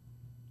with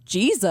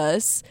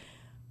Jesus,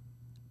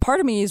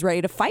 part of me is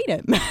ready to fight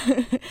him.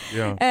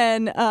 Yeah.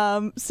 And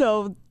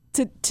so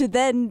to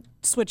then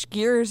switch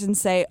gears and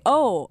say,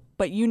 oh,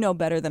 but you know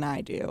better than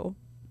I do,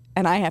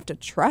 and I have to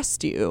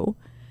trust you,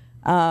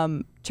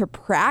 to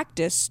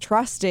practice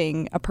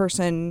trusting a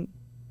person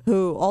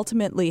who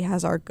ultimately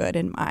has our good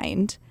in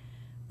mind,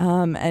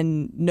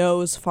 and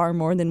knows far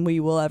more than we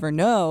will ever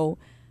know,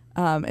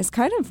 is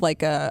kind of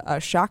like a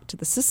shock to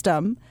the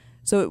system.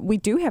 So we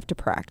do have to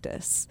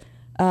practice.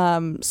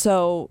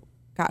 So,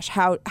 gosh,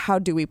 how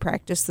do we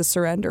practice the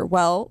surrender?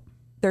 Well,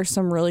 there's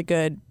some really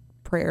good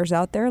prayers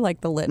out there, like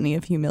the Litany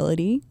of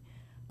Humility,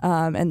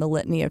 and the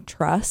Litany of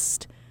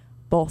Trust.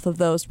 Both of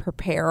those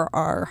prepare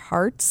our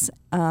hearts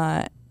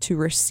to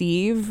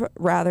receive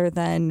rather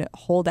than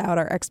hold out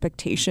our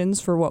expectations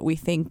for what we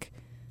think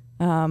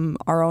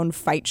our own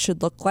fight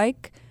should look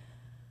like.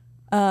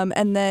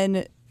 And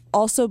then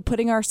also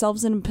putting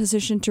ourselves in a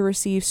position to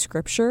receive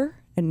Scripture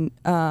and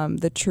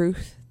the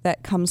truth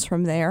that comes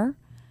from there.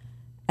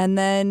 And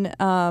then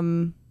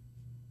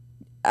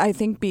I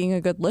think being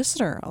a good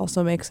listener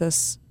also makes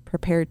us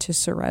prepared to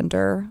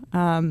surrender.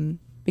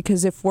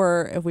 Because if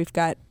we've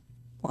got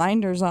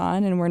blinders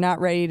on and we're not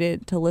ready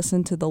to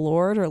listen to the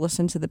Lord or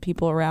listen to the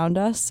people around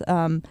us,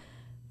 then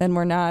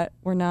we're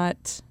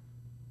not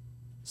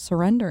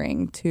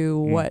surrendering to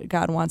what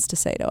God wants to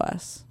say to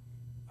us.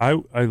 I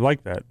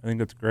like that. I think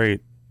that's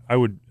great. I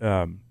would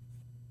the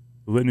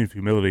Litany of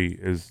Humility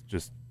is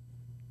just,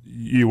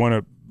 you want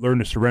to learn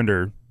to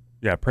surrender.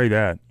 Yeah, pray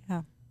that.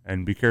 Yeah.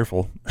 And be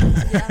careful.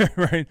 Yeah.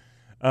 Right.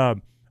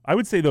 I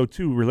would say, though,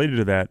 too, related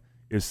to that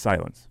is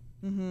silence.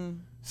 Mm-hmm.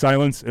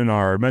 Silence in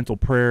our mental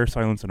prayer,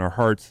 silence in our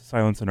hearts,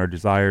 silence in our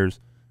desires,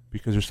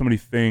 because there's so many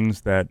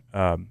things that,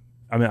 I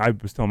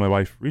was telling my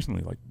wife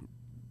recently, like,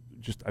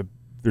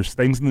 there's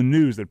things in the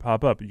news that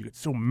pop up, and you get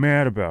so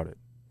mad about it.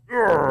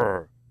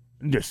 Urgh!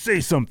 And just say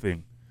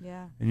something.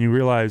 Yeah. And you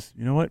realize,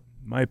 you know what?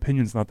 My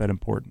opinion's not that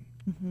important.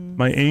 Mm-hmm.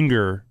 My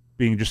anger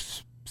being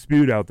just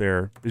spewed out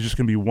there is just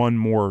going to be one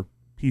more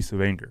piece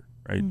of anger,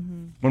 right?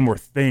 Mm-hmm. One more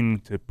thing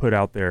to put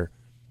out there.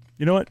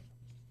 You know what?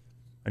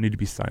 I need to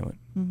be silent.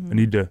 Mm-hmm. I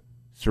need to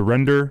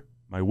surrender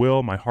my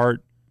will, my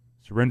heart,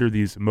 surrender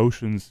these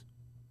emotions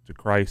to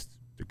Christ,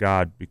 to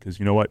God, because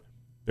you know what?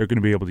 They're going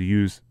to be able to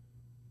use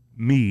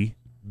me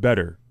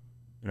better,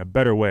 in a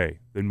better way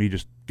than me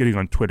just getting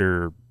on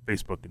Twitter or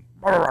Facebook and,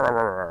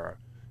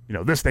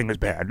 this thing is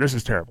bad. This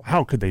is terrible.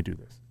 How could they do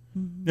this?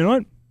 Mm-hmm. You know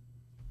what?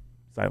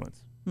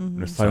 Silence. Mm-hmm. I'm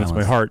going to silence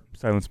my heart,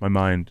 silence my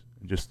mind,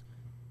 and just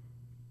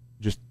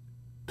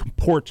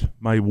comport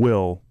my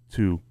will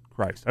to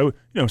Christ.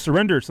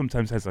 Surrender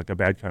sometimes has like a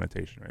bad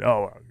connotation, right?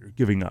 Oh, you're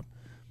giving up.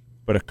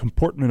 But a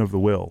comportment of the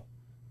will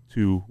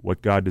to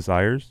what God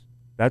desires,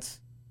 that's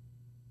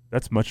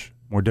much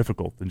more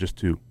difficult than just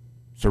to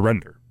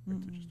surrender,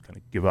 right? To just kind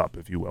of give up,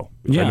 if you will.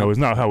 Which I know is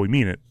not how we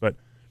mean it, but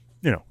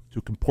to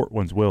comport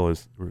one's will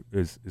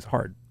is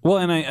hard. Well,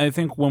 and I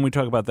think when we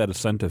talk about that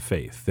assent of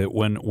faith, that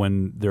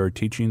when there are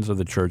teachings of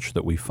the church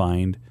that we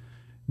find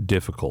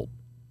difficult,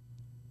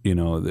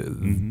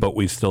 but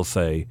we still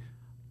say,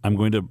 I'm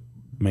going to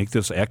make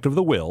this act of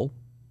the will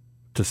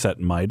to set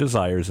my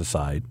desires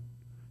aside,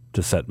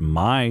 to set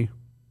my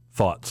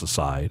thoughts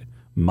aside,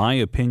 my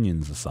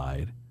opinions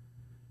aside,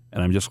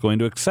 and I'm just going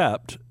to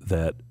accept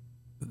that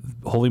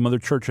Holy Mother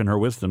Church in her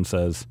wisdom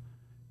says,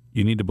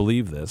 you need to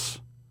believe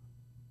this,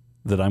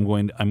 that I'm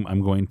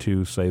going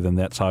to say, then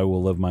that's how I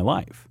will live my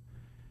life.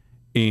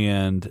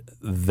 And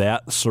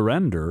that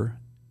surrender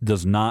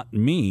does not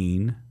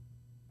mean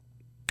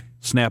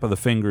snap of the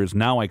fingers,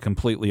 now I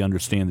completely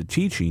understand the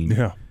teaching,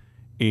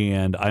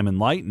 and I'm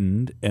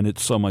enlightened, and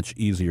it's so much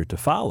easier to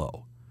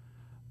follow.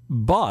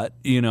 But,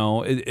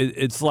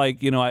 it's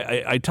like,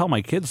 I tell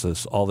my kids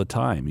this all the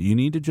time. You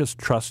need to just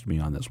trust me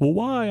on this. Well,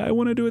 why? I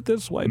want to do it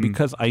this way.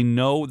 Because I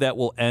know that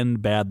will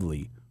end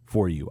badly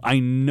for you. I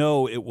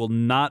know it will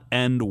not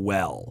end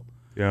well.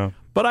 Yeah.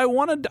 But I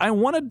want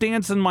to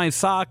dance in my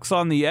socks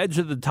on the edge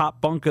of the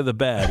top bunk of the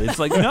bed. It's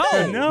like, no,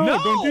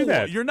 don't do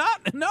that. You're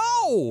not, no.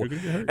 You're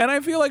gonna get hurt. And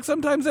I feel like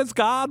sometimes that's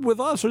God with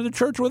us or the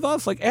church with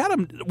us. Like,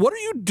 Adam, what are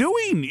you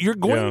doing? You're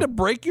going to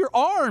break your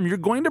arm. You're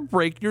going to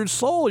break your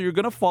soul. You're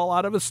going to fall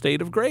out of a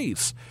state of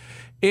grace.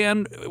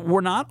 And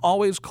we're not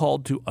always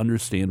called to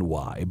understand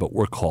why, but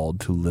we're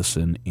called to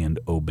listen and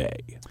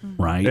obey,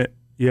 right?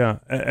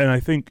 And I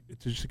think,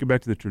 to just get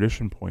back to the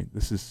tradition point,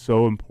 this is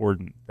so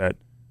important that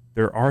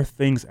there are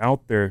things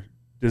out there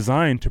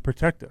designed to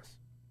protect us,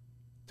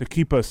 to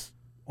keep us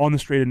on the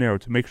straight and narrow,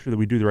 to make sure that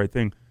we do the right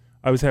thing.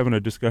 I was having a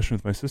discussion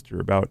with my sister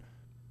about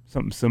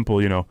something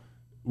simple,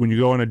 when you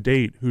go on a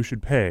date, who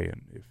should pay?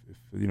 And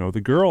if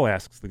the girl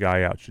asks the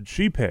guy out, should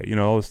she pay?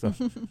 All this stuff.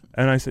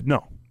 And I said,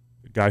 no,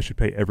 the guy should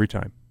pay every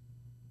time.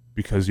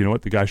 Because you know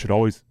what? The guy should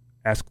always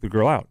ask the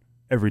girl out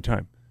every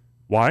time.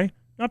 Why?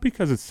 Not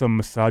because it's some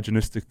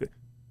misogynistic thing.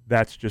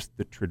 That's just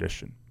the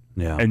tradition.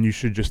 Yeah. And you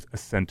should just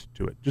assent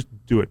to it. Just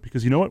do it.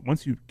 Because you know what?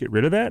 Once you get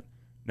rid of that,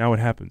 now what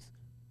happens?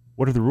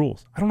 What are the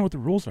rules? I don't know what the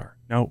rules are.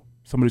 Now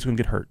somebody's going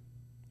to get hurt.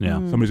 Yeah.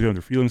 Somebody's going to have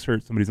their feelings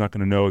hurt. Somebody's not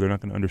going to know. They're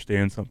not going to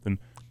understand something.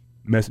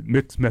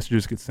 Mixed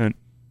messages get sent.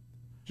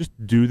 Just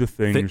do the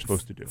thing you're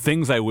supposed to do.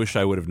 Things I wish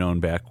I would have known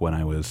back when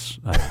I was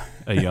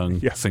a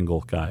young single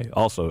guy.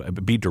 Also,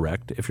 be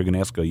direct. If you're going to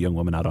ask a young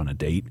woman out on a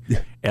date,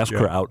 ask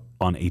her out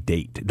on a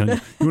date. Don't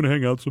you want to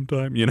hang out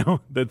sometime?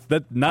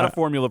 That's not a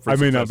formula for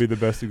success. I may not be the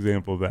best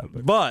example of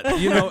that. But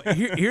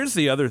here's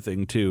the other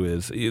thing, too,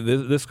 is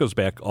this goes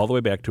back all the way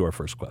back to our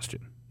first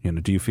question.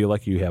 Do you feel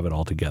like you have it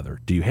all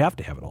together? Do you have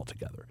to have it all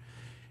together?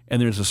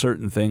 And there's a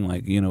certain thing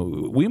like,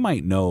 we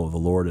might know the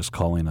Lord is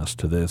calling us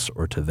to this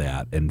or to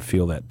that and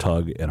feel that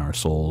tug in our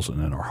souls and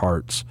in our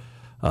hearts,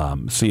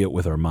 see it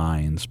with our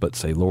minds, but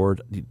say, Lord,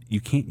 you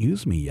can't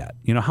use me yet.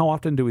 How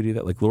often do we do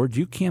that? Like, Lord,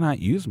 you cannot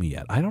use me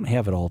yet. I don't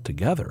have it all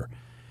together.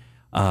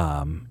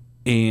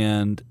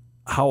 And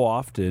how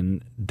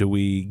often do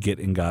we get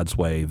in God's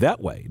way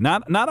that way?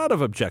 Not out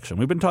of objection.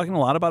 We've been talking a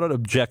lot about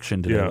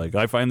objection today. Yeah. Like,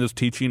 I find this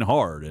teaching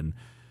hard, and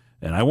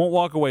I won't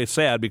walk away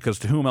sad because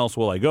to whom else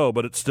will I go?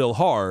 But it's still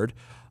hard.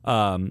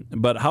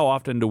 But how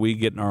often do we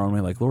get in our own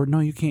way? Like, Lord, no,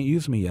 you can't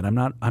use me yet. I'm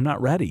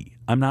not ready.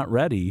 I'm not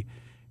ready.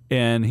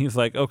 And He's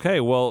like,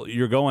 okay, well,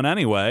 you're going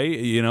anyway.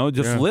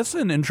 Just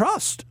listen and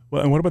trust.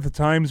 Well, and what about the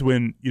times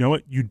when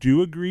you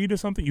do agree to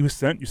something, you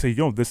assent, you say,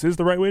 this is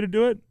the right way to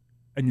do it,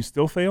 and you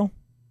still fail?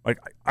 Like,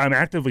 I'm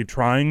actively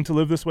trying to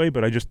live this way,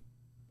 but I just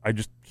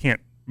can't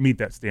meet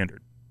that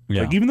standard.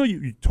 Yeah. Like, even though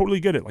you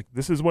totally get it, like,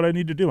 this is what I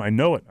need to do. I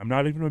know it. I'm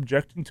not even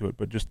objecting to it,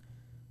 but just,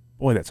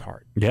 boy, that's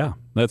hard. Yeah.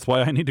 That's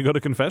why I need to go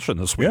to confession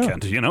this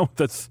weekend.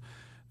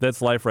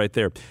 That's life right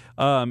there.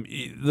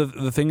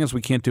 The thing is,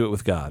 we can't do it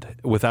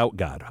without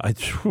God.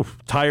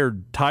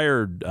 Tired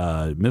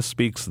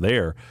misspeaks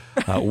there.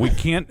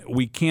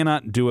 We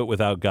cannot do it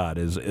without God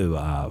is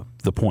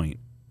the point.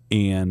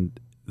 And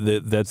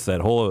that's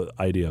that whole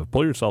idea of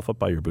pull yourself up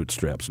by your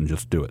bootstraps and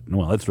just do it.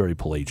 Well, that's very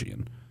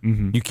Pelagian.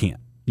 You can't.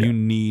 Yeah. You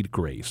need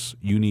grace.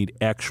 You need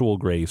actual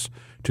grace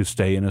to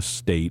stay in a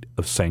state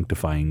of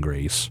sanctifying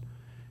grace.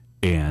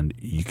 And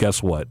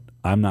guess what?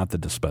 I'm not the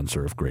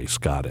dispenser of grace.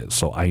 God is.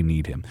 So I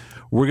need him.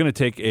 We're going to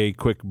take a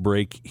quick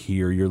break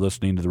here. You're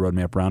listening to the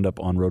Roadmap Roundup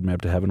on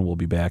Roadmap to Heaven. We'll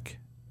be back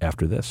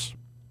after this.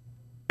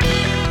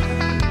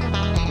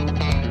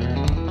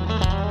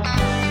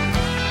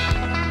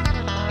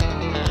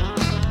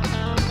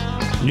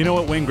 You know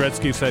what Wayne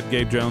Gretzky said,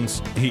 Gabe Jones?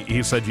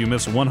 He said you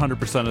miss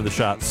 100% of the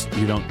shots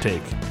you don't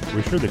take.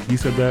 We're sure that he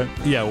said that?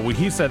 Yeah, well,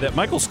 he said that.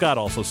 Michael Scott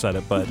also said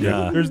it, but...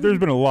 There's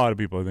been a lot of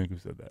people, I think, who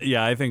said that.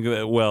 Yeah, I think,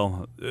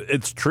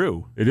 it's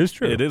true. It is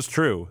true. It is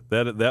true.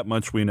 That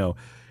much we know.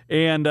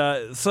 And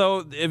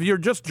so if you're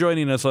just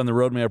joining us on the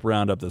Roadmap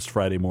Roundup this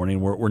Friday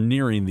morning, we're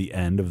nearing the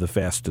end of the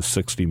fastest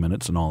 60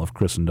 minutes in all of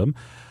Christendom.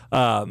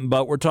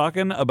 But we're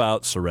talking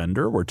about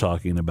surrender. We're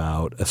talking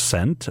about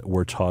ascent.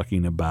 We're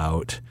talking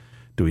about...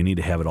 do we need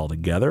to have it all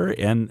together?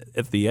 And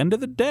at the end of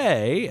the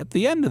day,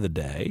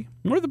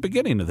 or the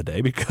beginning of the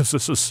day, because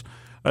this is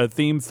a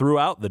theme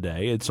throughout the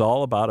day, it's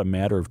all about a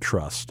matter of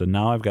trust. And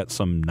now I've got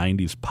some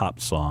 90s pop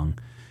song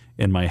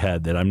in my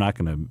head that I'm not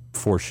going to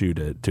force you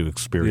to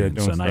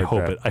experience, and I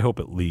hope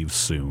it leaves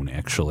soon,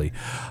 actually.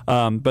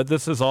 But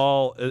this is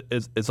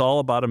it's all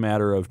about a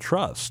matter of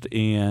trust,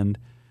 and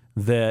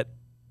that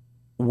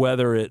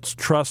whether it's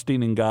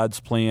trusting in God's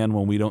plan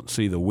when we don't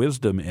see the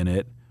wisdom in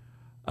it,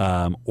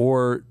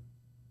 or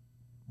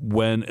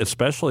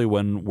especially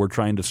when we're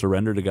trying to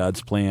surrender to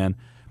God's plan.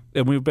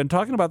 And we've been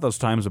talking about those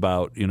times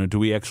about, do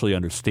we actually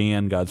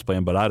understand God's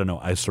plan? But I don't know,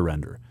 I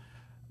surrender.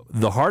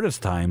 The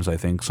hardest times, I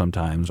think,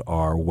 sometimes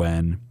are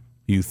when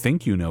you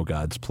think you know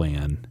God's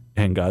plan,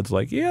 and God's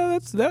like, yeah,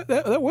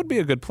 that would be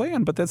a good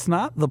plan, but that's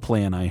not the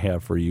plan I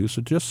have for you,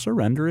 so just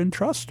surrender and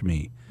trust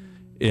me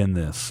in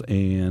this.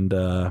 And,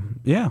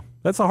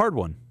 that's a hard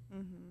one.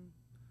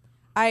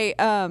 I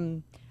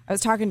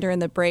was talking during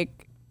the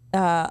break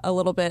a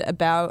little bit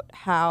about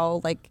how,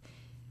 like,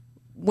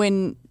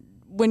 when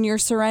you're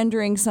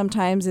surrendering,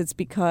 sometimes it's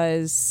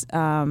because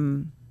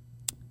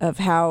of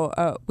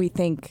how we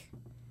think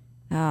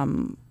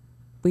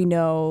we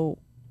know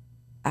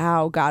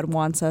how God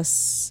wants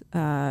us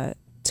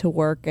to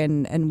work,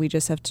 and we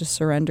just have to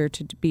surrender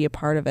to be a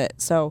part of it.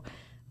 So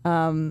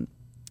I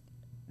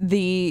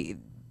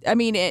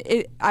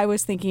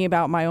was thinking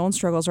about my own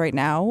struggles right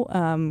now.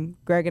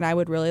 Greg and I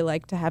would really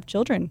like to have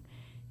children,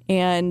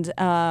 and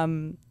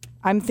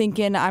I'm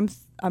thinking I'm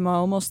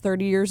almost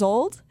 30 years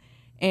old,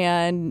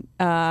 and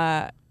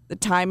the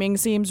timing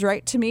seems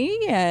right to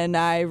me, and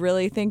I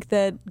really think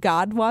that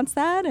God wants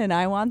that, and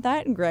I want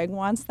that, and Greg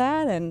wants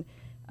that, and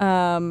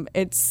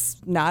it's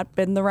not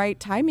been the right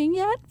timing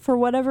yet for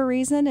whatever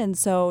reason. And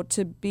so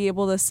to be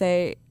able to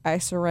say I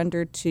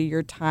surrender to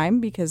your time,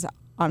 because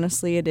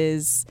honestly it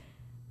is,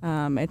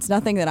 it's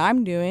nothing that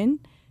I'm doing,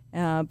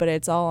 but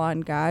it's all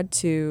on God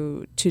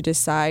to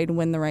decide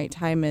when the right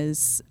time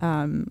is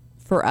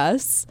for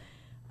us.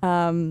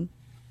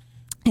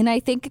 And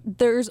I think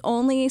there's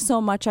only so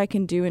much I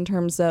can do in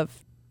terms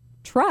of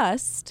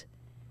trust,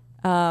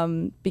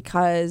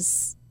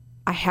 because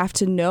I have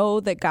to know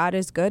that God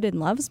is good and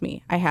loves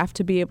me. I have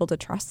to be able to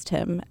trust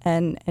him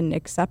and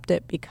accept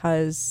it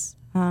because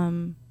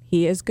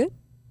he is good.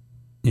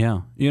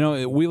 Yeah.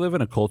 We live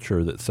in a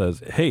culture that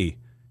says, hey,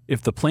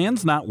 if the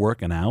plan's not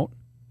working out,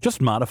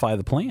 just modify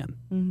the plan.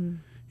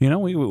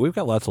 Mm-hmm. We've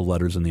got lots of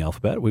letters in the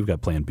alphabet. We've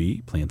got plan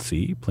B, plan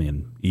C,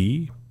 plan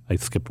E. I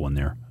skipped one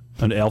there.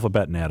 An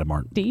alphabet and Adam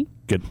aren't D.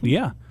 Good.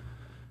 Yeah.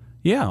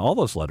 Yeah, all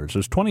those letters.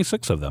 There's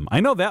 26 of them. I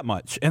know that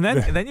much. And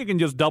then you can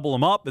just double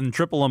them up and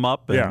triple them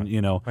up. And,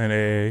 Plan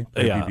A.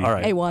 Yeah, B. all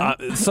right.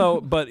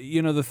 A1. But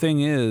the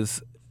thing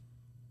is,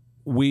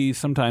 we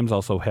sometimes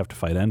also have to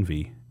fight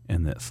envy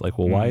in this. Like,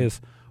 well,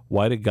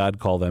 why did God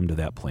call them to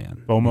that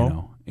plan?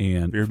 FOMO.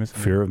 And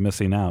fear of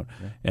missing out.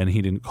 Yeah. And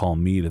he didn't call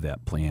me to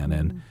that plan.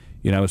 And,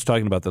 I was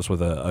talking about this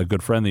with a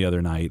good friend the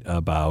other night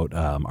about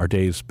our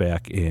days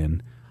back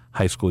in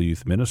high school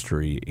youth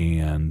ministry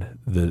and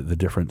the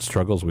different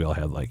struggles we all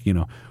had. Like,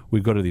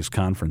 we'd go to these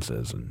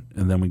conferences and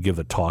then we'd give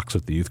the talks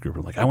at the youth group.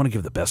 We're like, I want to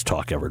give the best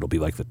talk ever. It'll be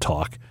like the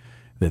talk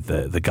that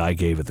the guy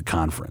gave at the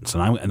conference.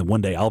 And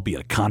one day I'll be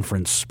a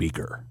conference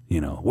speaker.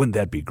 Wouldn't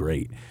that be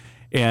great?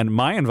 And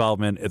my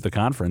involvement at the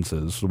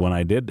conferences, when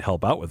I did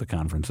help out with the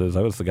conferences,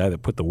 I was the guy that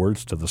put the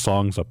words to the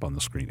songs up on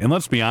the screen. And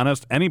let's be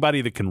honest,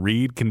 anybody that can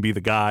read can be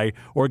the guy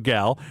or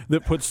gal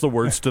that puts the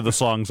words to the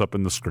songs up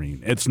in the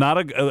screen. It's not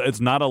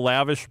a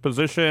lavish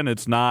position.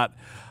 It's not.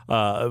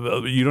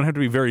 You don't have to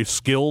be very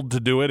skilled to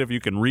do it if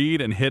you can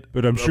read and hit.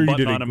 But I'm sure you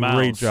did a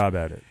great job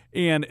at it.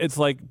 And it's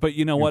like, but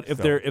you know what? If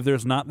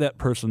there's not that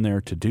person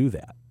there to do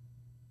that,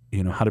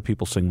 how do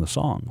people sing the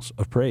songs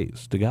of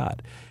praise to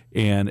God?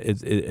 And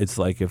it's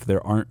like if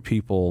there aren't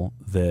people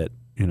that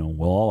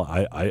well,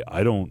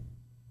 I don't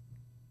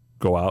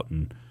go out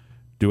and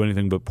do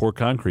anything but pour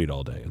concrete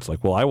all day. It's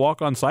like, well, I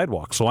walk on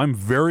sidewalks, so I'm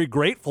very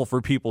grateful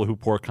for people who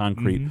pour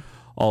concrete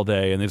all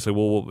day. And they say,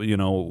 well,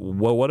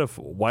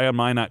 why am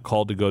I not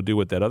called to go do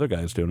what that other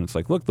guy's doing? It's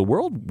like, look,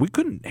 we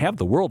couldn't have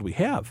the world we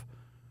have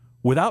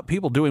without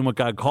people doing what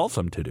God calls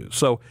them to do.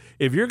 So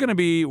if you're going to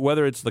be,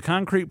 whether it's the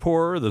concrete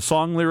pourer, the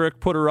song lyric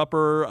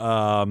putter-upper,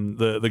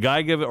 the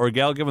guy or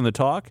gal giving the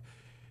talk,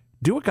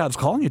 do what God's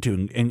calling you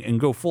to and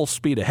go full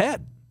speed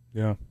ahead.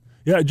 Yeah.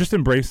 Yeah, just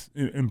embrace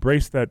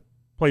that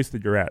place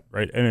that you're at,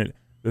 right? And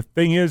the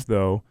thing is,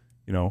 though,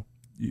 we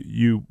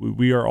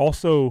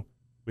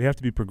have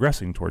to be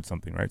progressing towards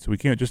something, right? So we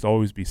can't just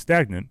always be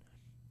stagnant.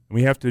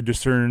 We have to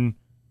discern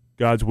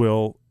God's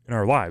will in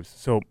our lives.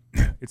 So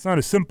it's not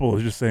as simple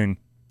as just saying,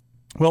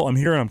 well, I'm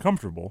here and I'm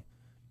comfortable,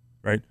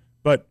 right?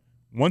 But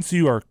once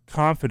you are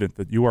confident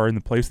that you are in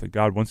the place that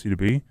God wants you to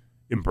be,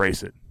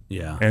 embrace it.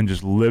 Yeah. And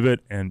just live it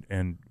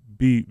and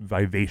be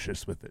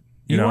vivacious with it.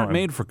 You weren't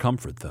made for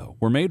comfort, though.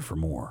 We're made for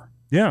more.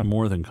 Yeah.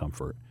 More than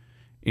comfort.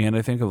 And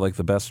I think of like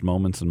the best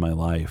moments in my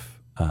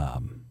life,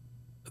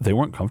 they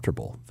weren't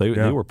comfortable.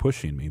 They were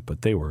pushing me,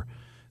 but they were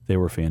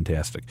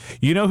fantastic.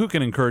 You know who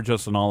can encourage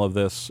us in all of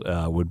this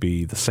would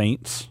be the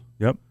Saints.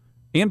 Yep.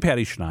 And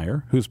Patty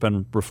Schneier, who's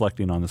been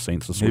reflecting on the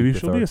Saints this week. Maybe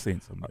she'll be a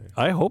Saint someday.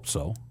 I hope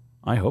so.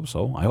 I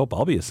hope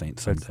I'll be a Saint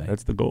someday.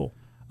 That's the goal.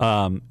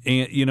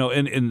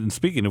 And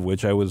speaking of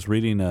which, I was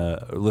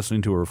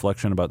listening to a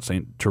reflection about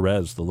Saint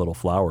Therese, the little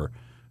flower,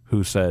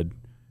 who said,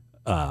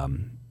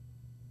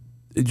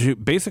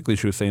 basically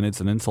she was saying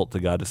it's an insult to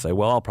God to say,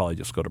 well, I'll probably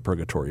just go to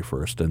purgatory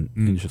first.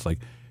 And she's like,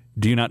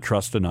 do you not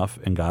trust enough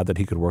in God that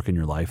he could work in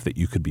your life that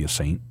you could be a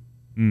saint?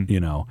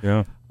 Yeah.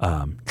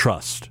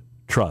 Trust.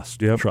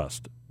 Yep.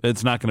 Trust.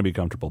 It's not going to be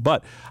comfortable.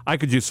 But I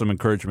could use some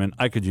encouragement.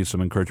 I could use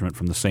some encouragement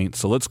from the Saints.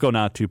 So let's go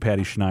now to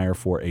Patty Schneier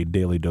for a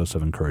daily dose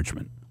of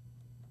encouragement.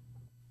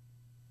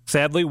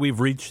 Sadly, we've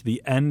reached the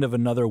end of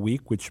another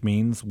week, which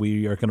means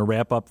we are going to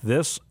wrap up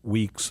this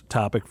week's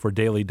topic for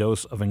Daily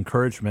Dose of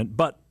Encouragement.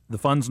 But the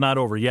fun's not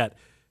over yet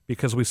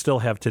because we still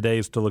have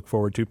today's to look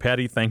forward to.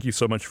 Patty, thank you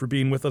so much for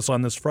being with us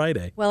on this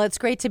Friday. Well, it's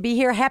great to be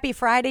here. Happy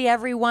Friday,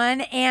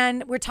 everyone.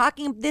 And we're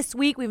talking this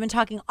week, we've been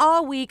talking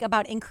all week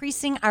about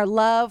increasing our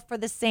love for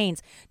the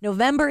saints.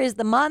 November is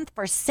the month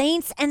for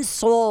saints and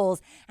souls.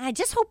 And I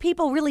just hope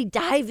people really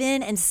dive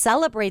in and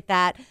celebrate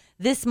that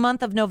this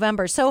month of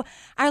November. So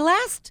our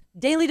last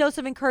daily dose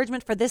of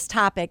encouragement for this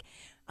topic,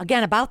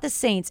 again, about the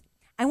saints,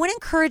 I want to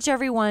encourage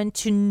everyone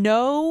to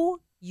know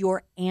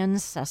your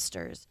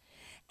ancestors.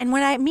 And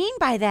what I mean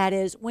by that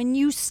is when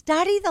you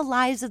study the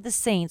lives of the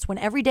saints, when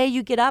every day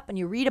you get up and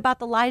you read about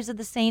the lives of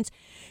the saints,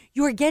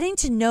 you are getting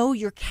to know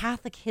your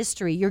Catholic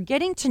history. You're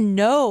getting to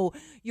know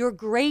your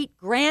great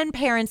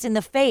grandparents in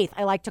the faith,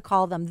 I like to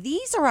call them.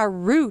 These are our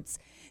roots.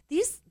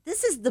 This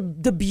is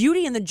the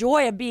beauty and the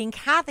joy of being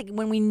Catholic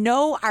when we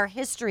know our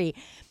history.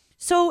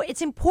 So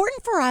it's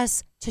important for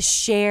us to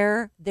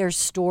share their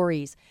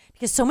stories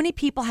because so many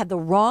people have the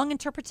wrong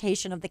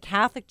interpretation of the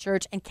Catholic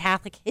Church and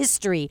Catholic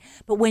history.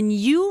 But when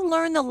you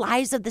learn the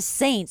lives of the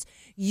saints,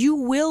 you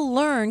will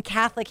learn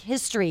Catholic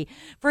history.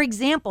 For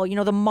example,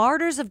 the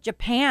martyrs of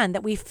Japan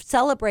that we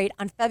celebrate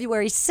on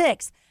February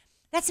 6th,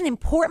 that's an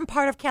important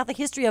part of Catholic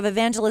history of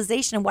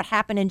evangelization and what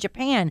happened in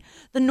Japan.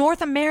 The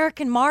North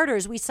American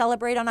martyrs we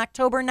celebrate on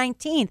October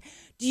 19th.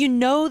 Do you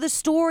know the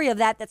story of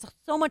that? That's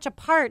so much a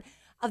part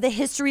of the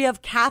history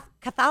of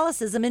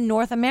Catholicism in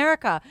North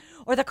America.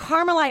 Or the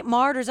Carmelite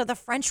martyrs of the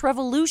French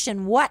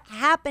Revolution. What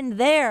happened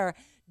there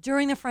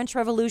during the French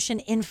Revolution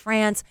in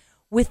France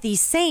with these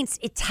saints?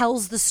 It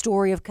tells the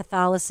story of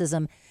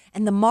Catholicism.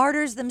 And the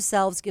martyrs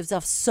themselves gives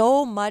us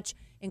so much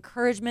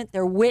encouragement,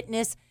 their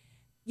witness.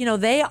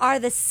 They are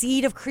the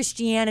seed of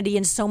Christianity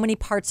in so many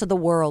parts of the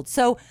world.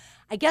 So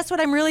I guess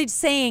what I'm really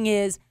saying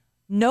is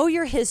know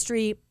your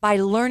history by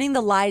learning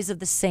the lives of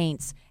the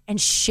saints and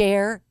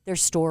share their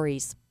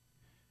stories.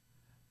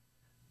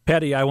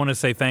 Patty, I want to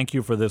say thank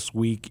you for this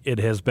week. It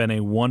has been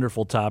a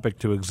wonderful topic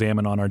to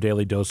examine on our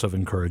Daily Dose of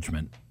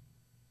Encouragement.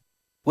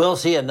 We'll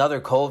see another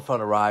cold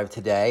front arrive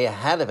today.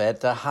 Ahead of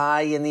it, a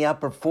high in the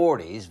upper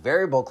 40s.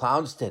 Variable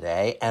clouds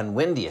today and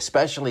windy,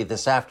 especially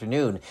this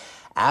afternoon.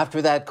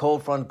 After that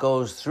cold front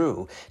goes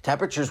through,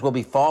 temperatures will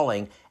be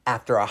falling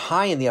after a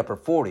high in the upper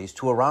 40s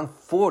to around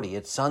 40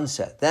 at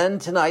sunset. Then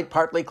tonight,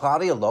 partly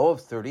cloudy, a low of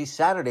 30.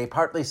 Saturday,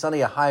 partly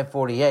sunny, a high of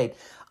 48.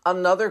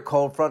 Another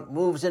cold front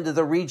moves into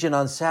the region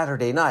on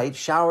Saturday night.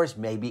 Showers,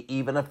 maybe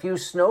even a few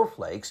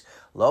snowflakes.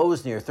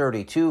 Lows near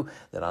 32.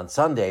 Then on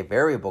Sunday,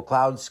 variable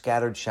clouds,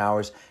 scattered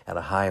showers, and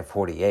a high of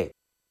 48.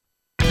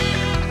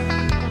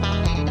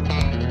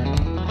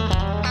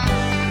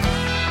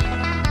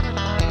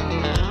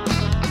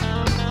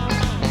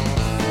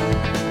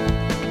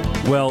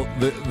 Well,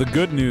 the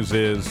good news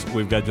is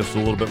we've got just a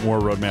little bit more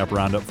Roadmap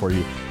Roundup for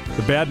you.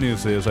 The bad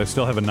news is I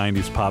still have a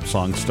 90s pop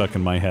song stuck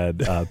in my head.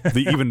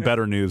 The even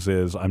better news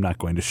is I'm not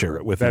going to share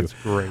it with That's you.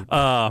 Great.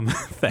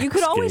 Thanks, you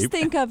could always Gabe.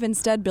 think of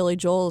instead Billy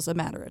Joel as A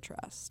Matter of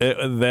Trust.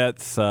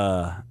 That's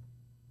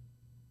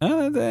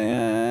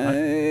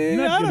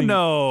I don't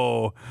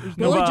know.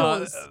 Billy About-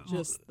 Joel is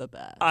just the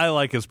best. I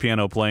like his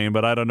piano playing,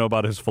 but I don't know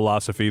about his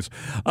philosophies.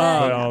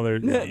 Well, there-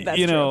 That's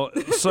you true. know,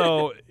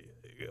 so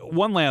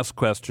one last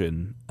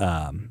question.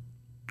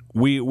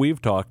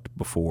 We've talked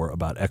before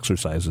about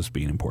exercises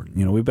being important.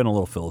 You know, we've been a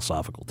little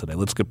philosophical today.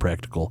 Let's get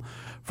practical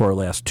for our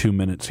last 2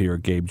 minutes here,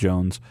 Gabe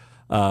Jones.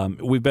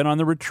 We've been on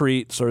the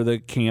retreats or the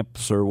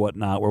camps or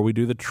whatnot where we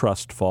do the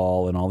trust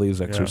fall and all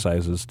these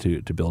exercises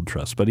to build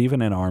trust. But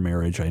even in our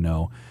marriage, I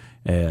know,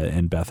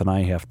 and Beth and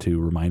I have to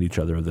remind each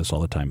other of this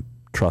all the time.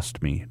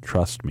 Trust me.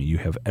 You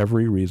have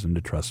every reason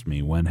to trust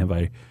me. When have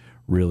I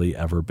really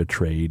ever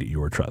betrayed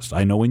your trust?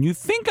 I know when you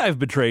think I've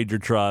betrayed your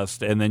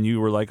trust and then you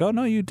were like, oh,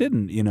 no, you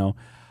didn't, you know.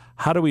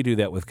 How do we do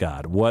that with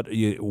God? What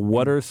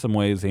are some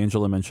ways?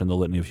 Angela mentioned the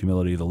litany of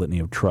humility, the litany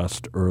of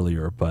trust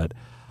earlier, but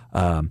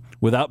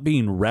without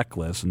being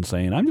reckless and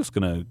saying, I'm just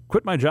going to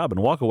quit my job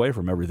and walk away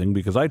from everything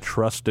because I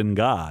trust in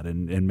God.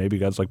 And maybe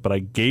God's like, but I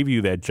gave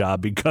you that job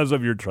because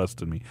of your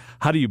trust in me.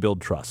 How do you build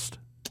trust?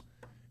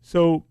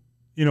 So,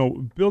 you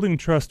know, building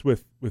trust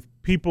with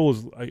people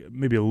is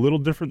maybe a little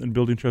different than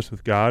building trust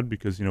with God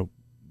because, you know,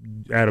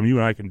 Adam, you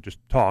and I can just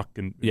talk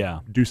and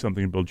do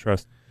something and build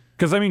trust.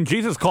 Because, I mean,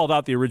 Jesus called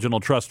out the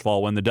original trust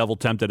fall when the devil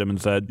tempted him and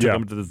said,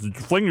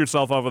 fling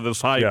yourself off of this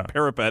high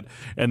parapet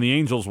and the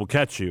angels will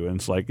catch you. And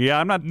it's like,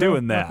 I'm not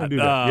doing that. Not do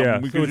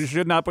that. Because you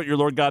should not put your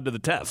Lord God to the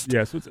test.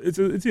 Yeah, so it's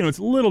you know, it's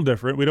a little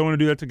different. We don't want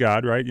to do that to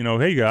God, right? You know,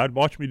 hey, God,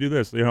 watch me do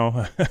this. You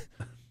know,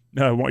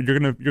 no, you're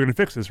gonna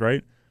fix this,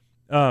 right?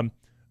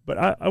 But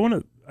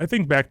I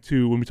think back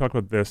to when we talk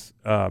about this.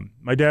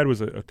 My dad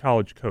was a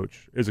college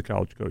coach,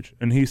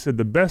 and he said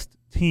the best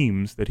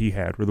teams that he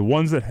had were the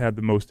ones that had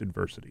the most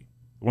adversity.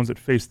 The ones that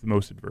face the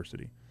most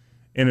adversity.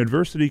 And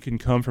adversity can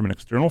come from an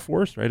external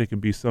force, right? It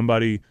can be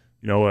somebody,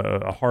 you know,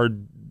 a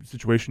hard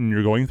situation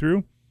you're going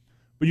through.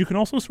 But you can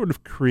also sort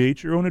of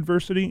create your own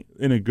adversity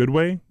in a good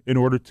way in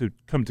order to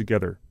come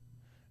together.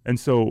 And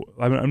so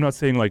I'm not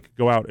saying like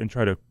go out and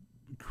try to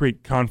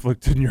create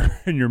conflict in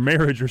your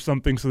marriage or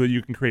something so that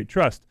you can create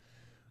trust.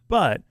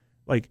 But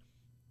like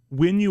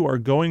when you are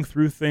going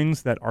through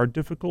things that are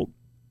difficult,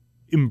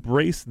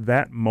 embrace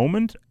that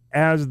moment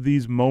as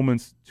these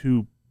moments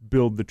to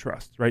build the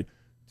trust, right?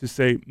 To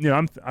say, you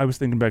know, I was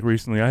thinking back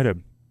recently, I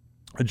had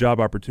a job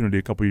opportunity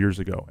a couple years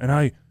ago, and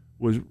I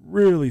was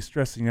really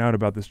stressing out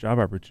about this job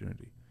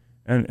opportunity.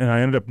 And I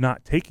ended up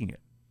not taking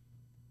it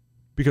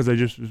because I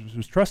just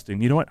was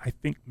trusting, you know what, I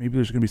think maybe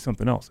there's going to be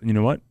something else. And you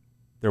know what?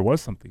 There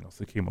was something else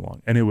that came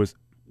along, and it was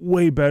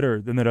way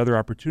better than that other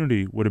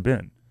opportunity would have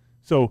been.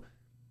 So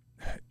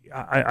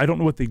I don't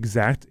know what the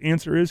exact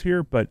answer is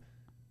here, but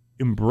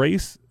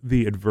embrace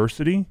the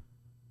adversity,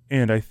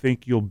 and I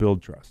think you'll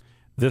build trust.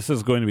 This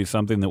is going to be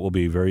something that will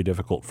be very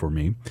difficult for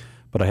me,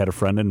 but I had a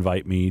friend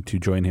invite me to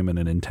join him in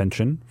an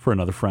intention for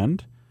another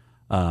friend,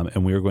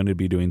 and we are going to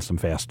be doing some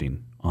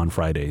fasting on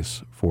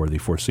Fridays for the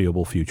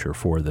foreseeable future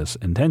for this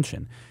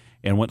intention.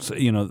 And once,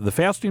 you know, the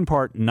fasting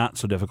part, not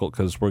so difficult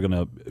because we're going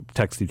to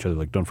text each other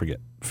like, don't forget,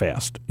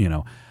 fast, you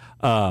know.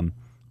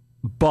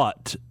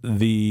 But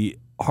the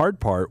hard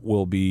part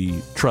will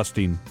be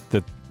trusting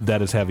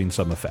that is having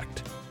some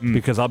effect.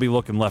 Because I'll be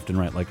looking left and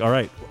right, like, all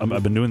right,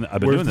 I've been doing this.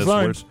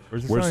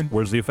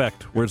 Where's the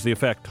effect? Where's the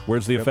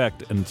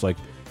effect? And it's like,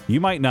 you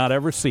might not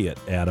ever see it,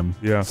 Adam.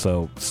 Yeah.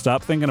 So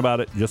stop thinking about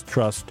it. Just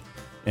trust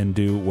and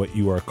do what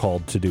you are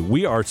called to do.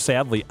 We are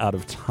sadly out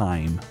of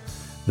time.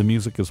 The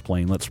music is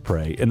playing. Let's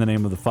pray. In the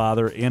name of the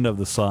Father, and of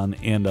the Son,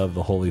 and of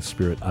the Holy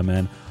Spirit.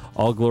 Amen.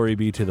 All glory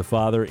be to the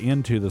Father,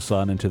 and to the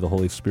Son, and to the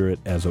Holy Spirit,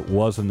 as it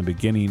was in the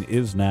beginning,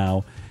 is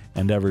now,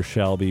 and ever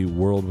shall be,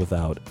 world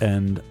without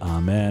end.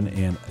 Amen.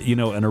 And, you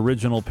know, an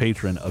original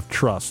patron of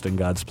trust in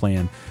God's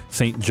plan,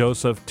 St.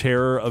 Joseph,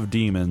 terror of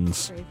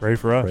demons. Pray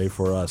for us. Pray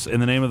for us. In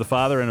the name of the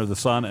Father, and of the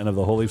Son, and of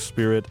the Holy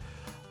Spirit.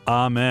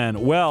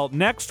 Amen. Well,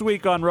 next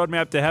week on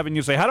Roadmap to Heaven,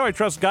 you say, how do I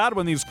trust God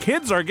when these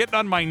kids are getting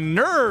on my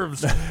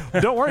nerves?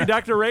 Don't worry,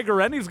 Dr. Ray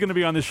Guarente's going to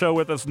be on the show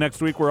with us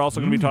next week. We're also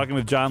going to be talking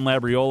with John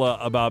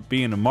Labriola about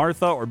being a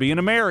Martha or being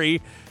a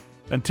Mary.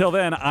 Until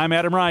then, I'm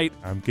Adam Wright.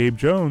 I'm Gabe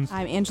Jones.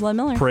 I'm Angela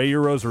Miller. Pray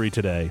your rosary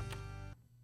today.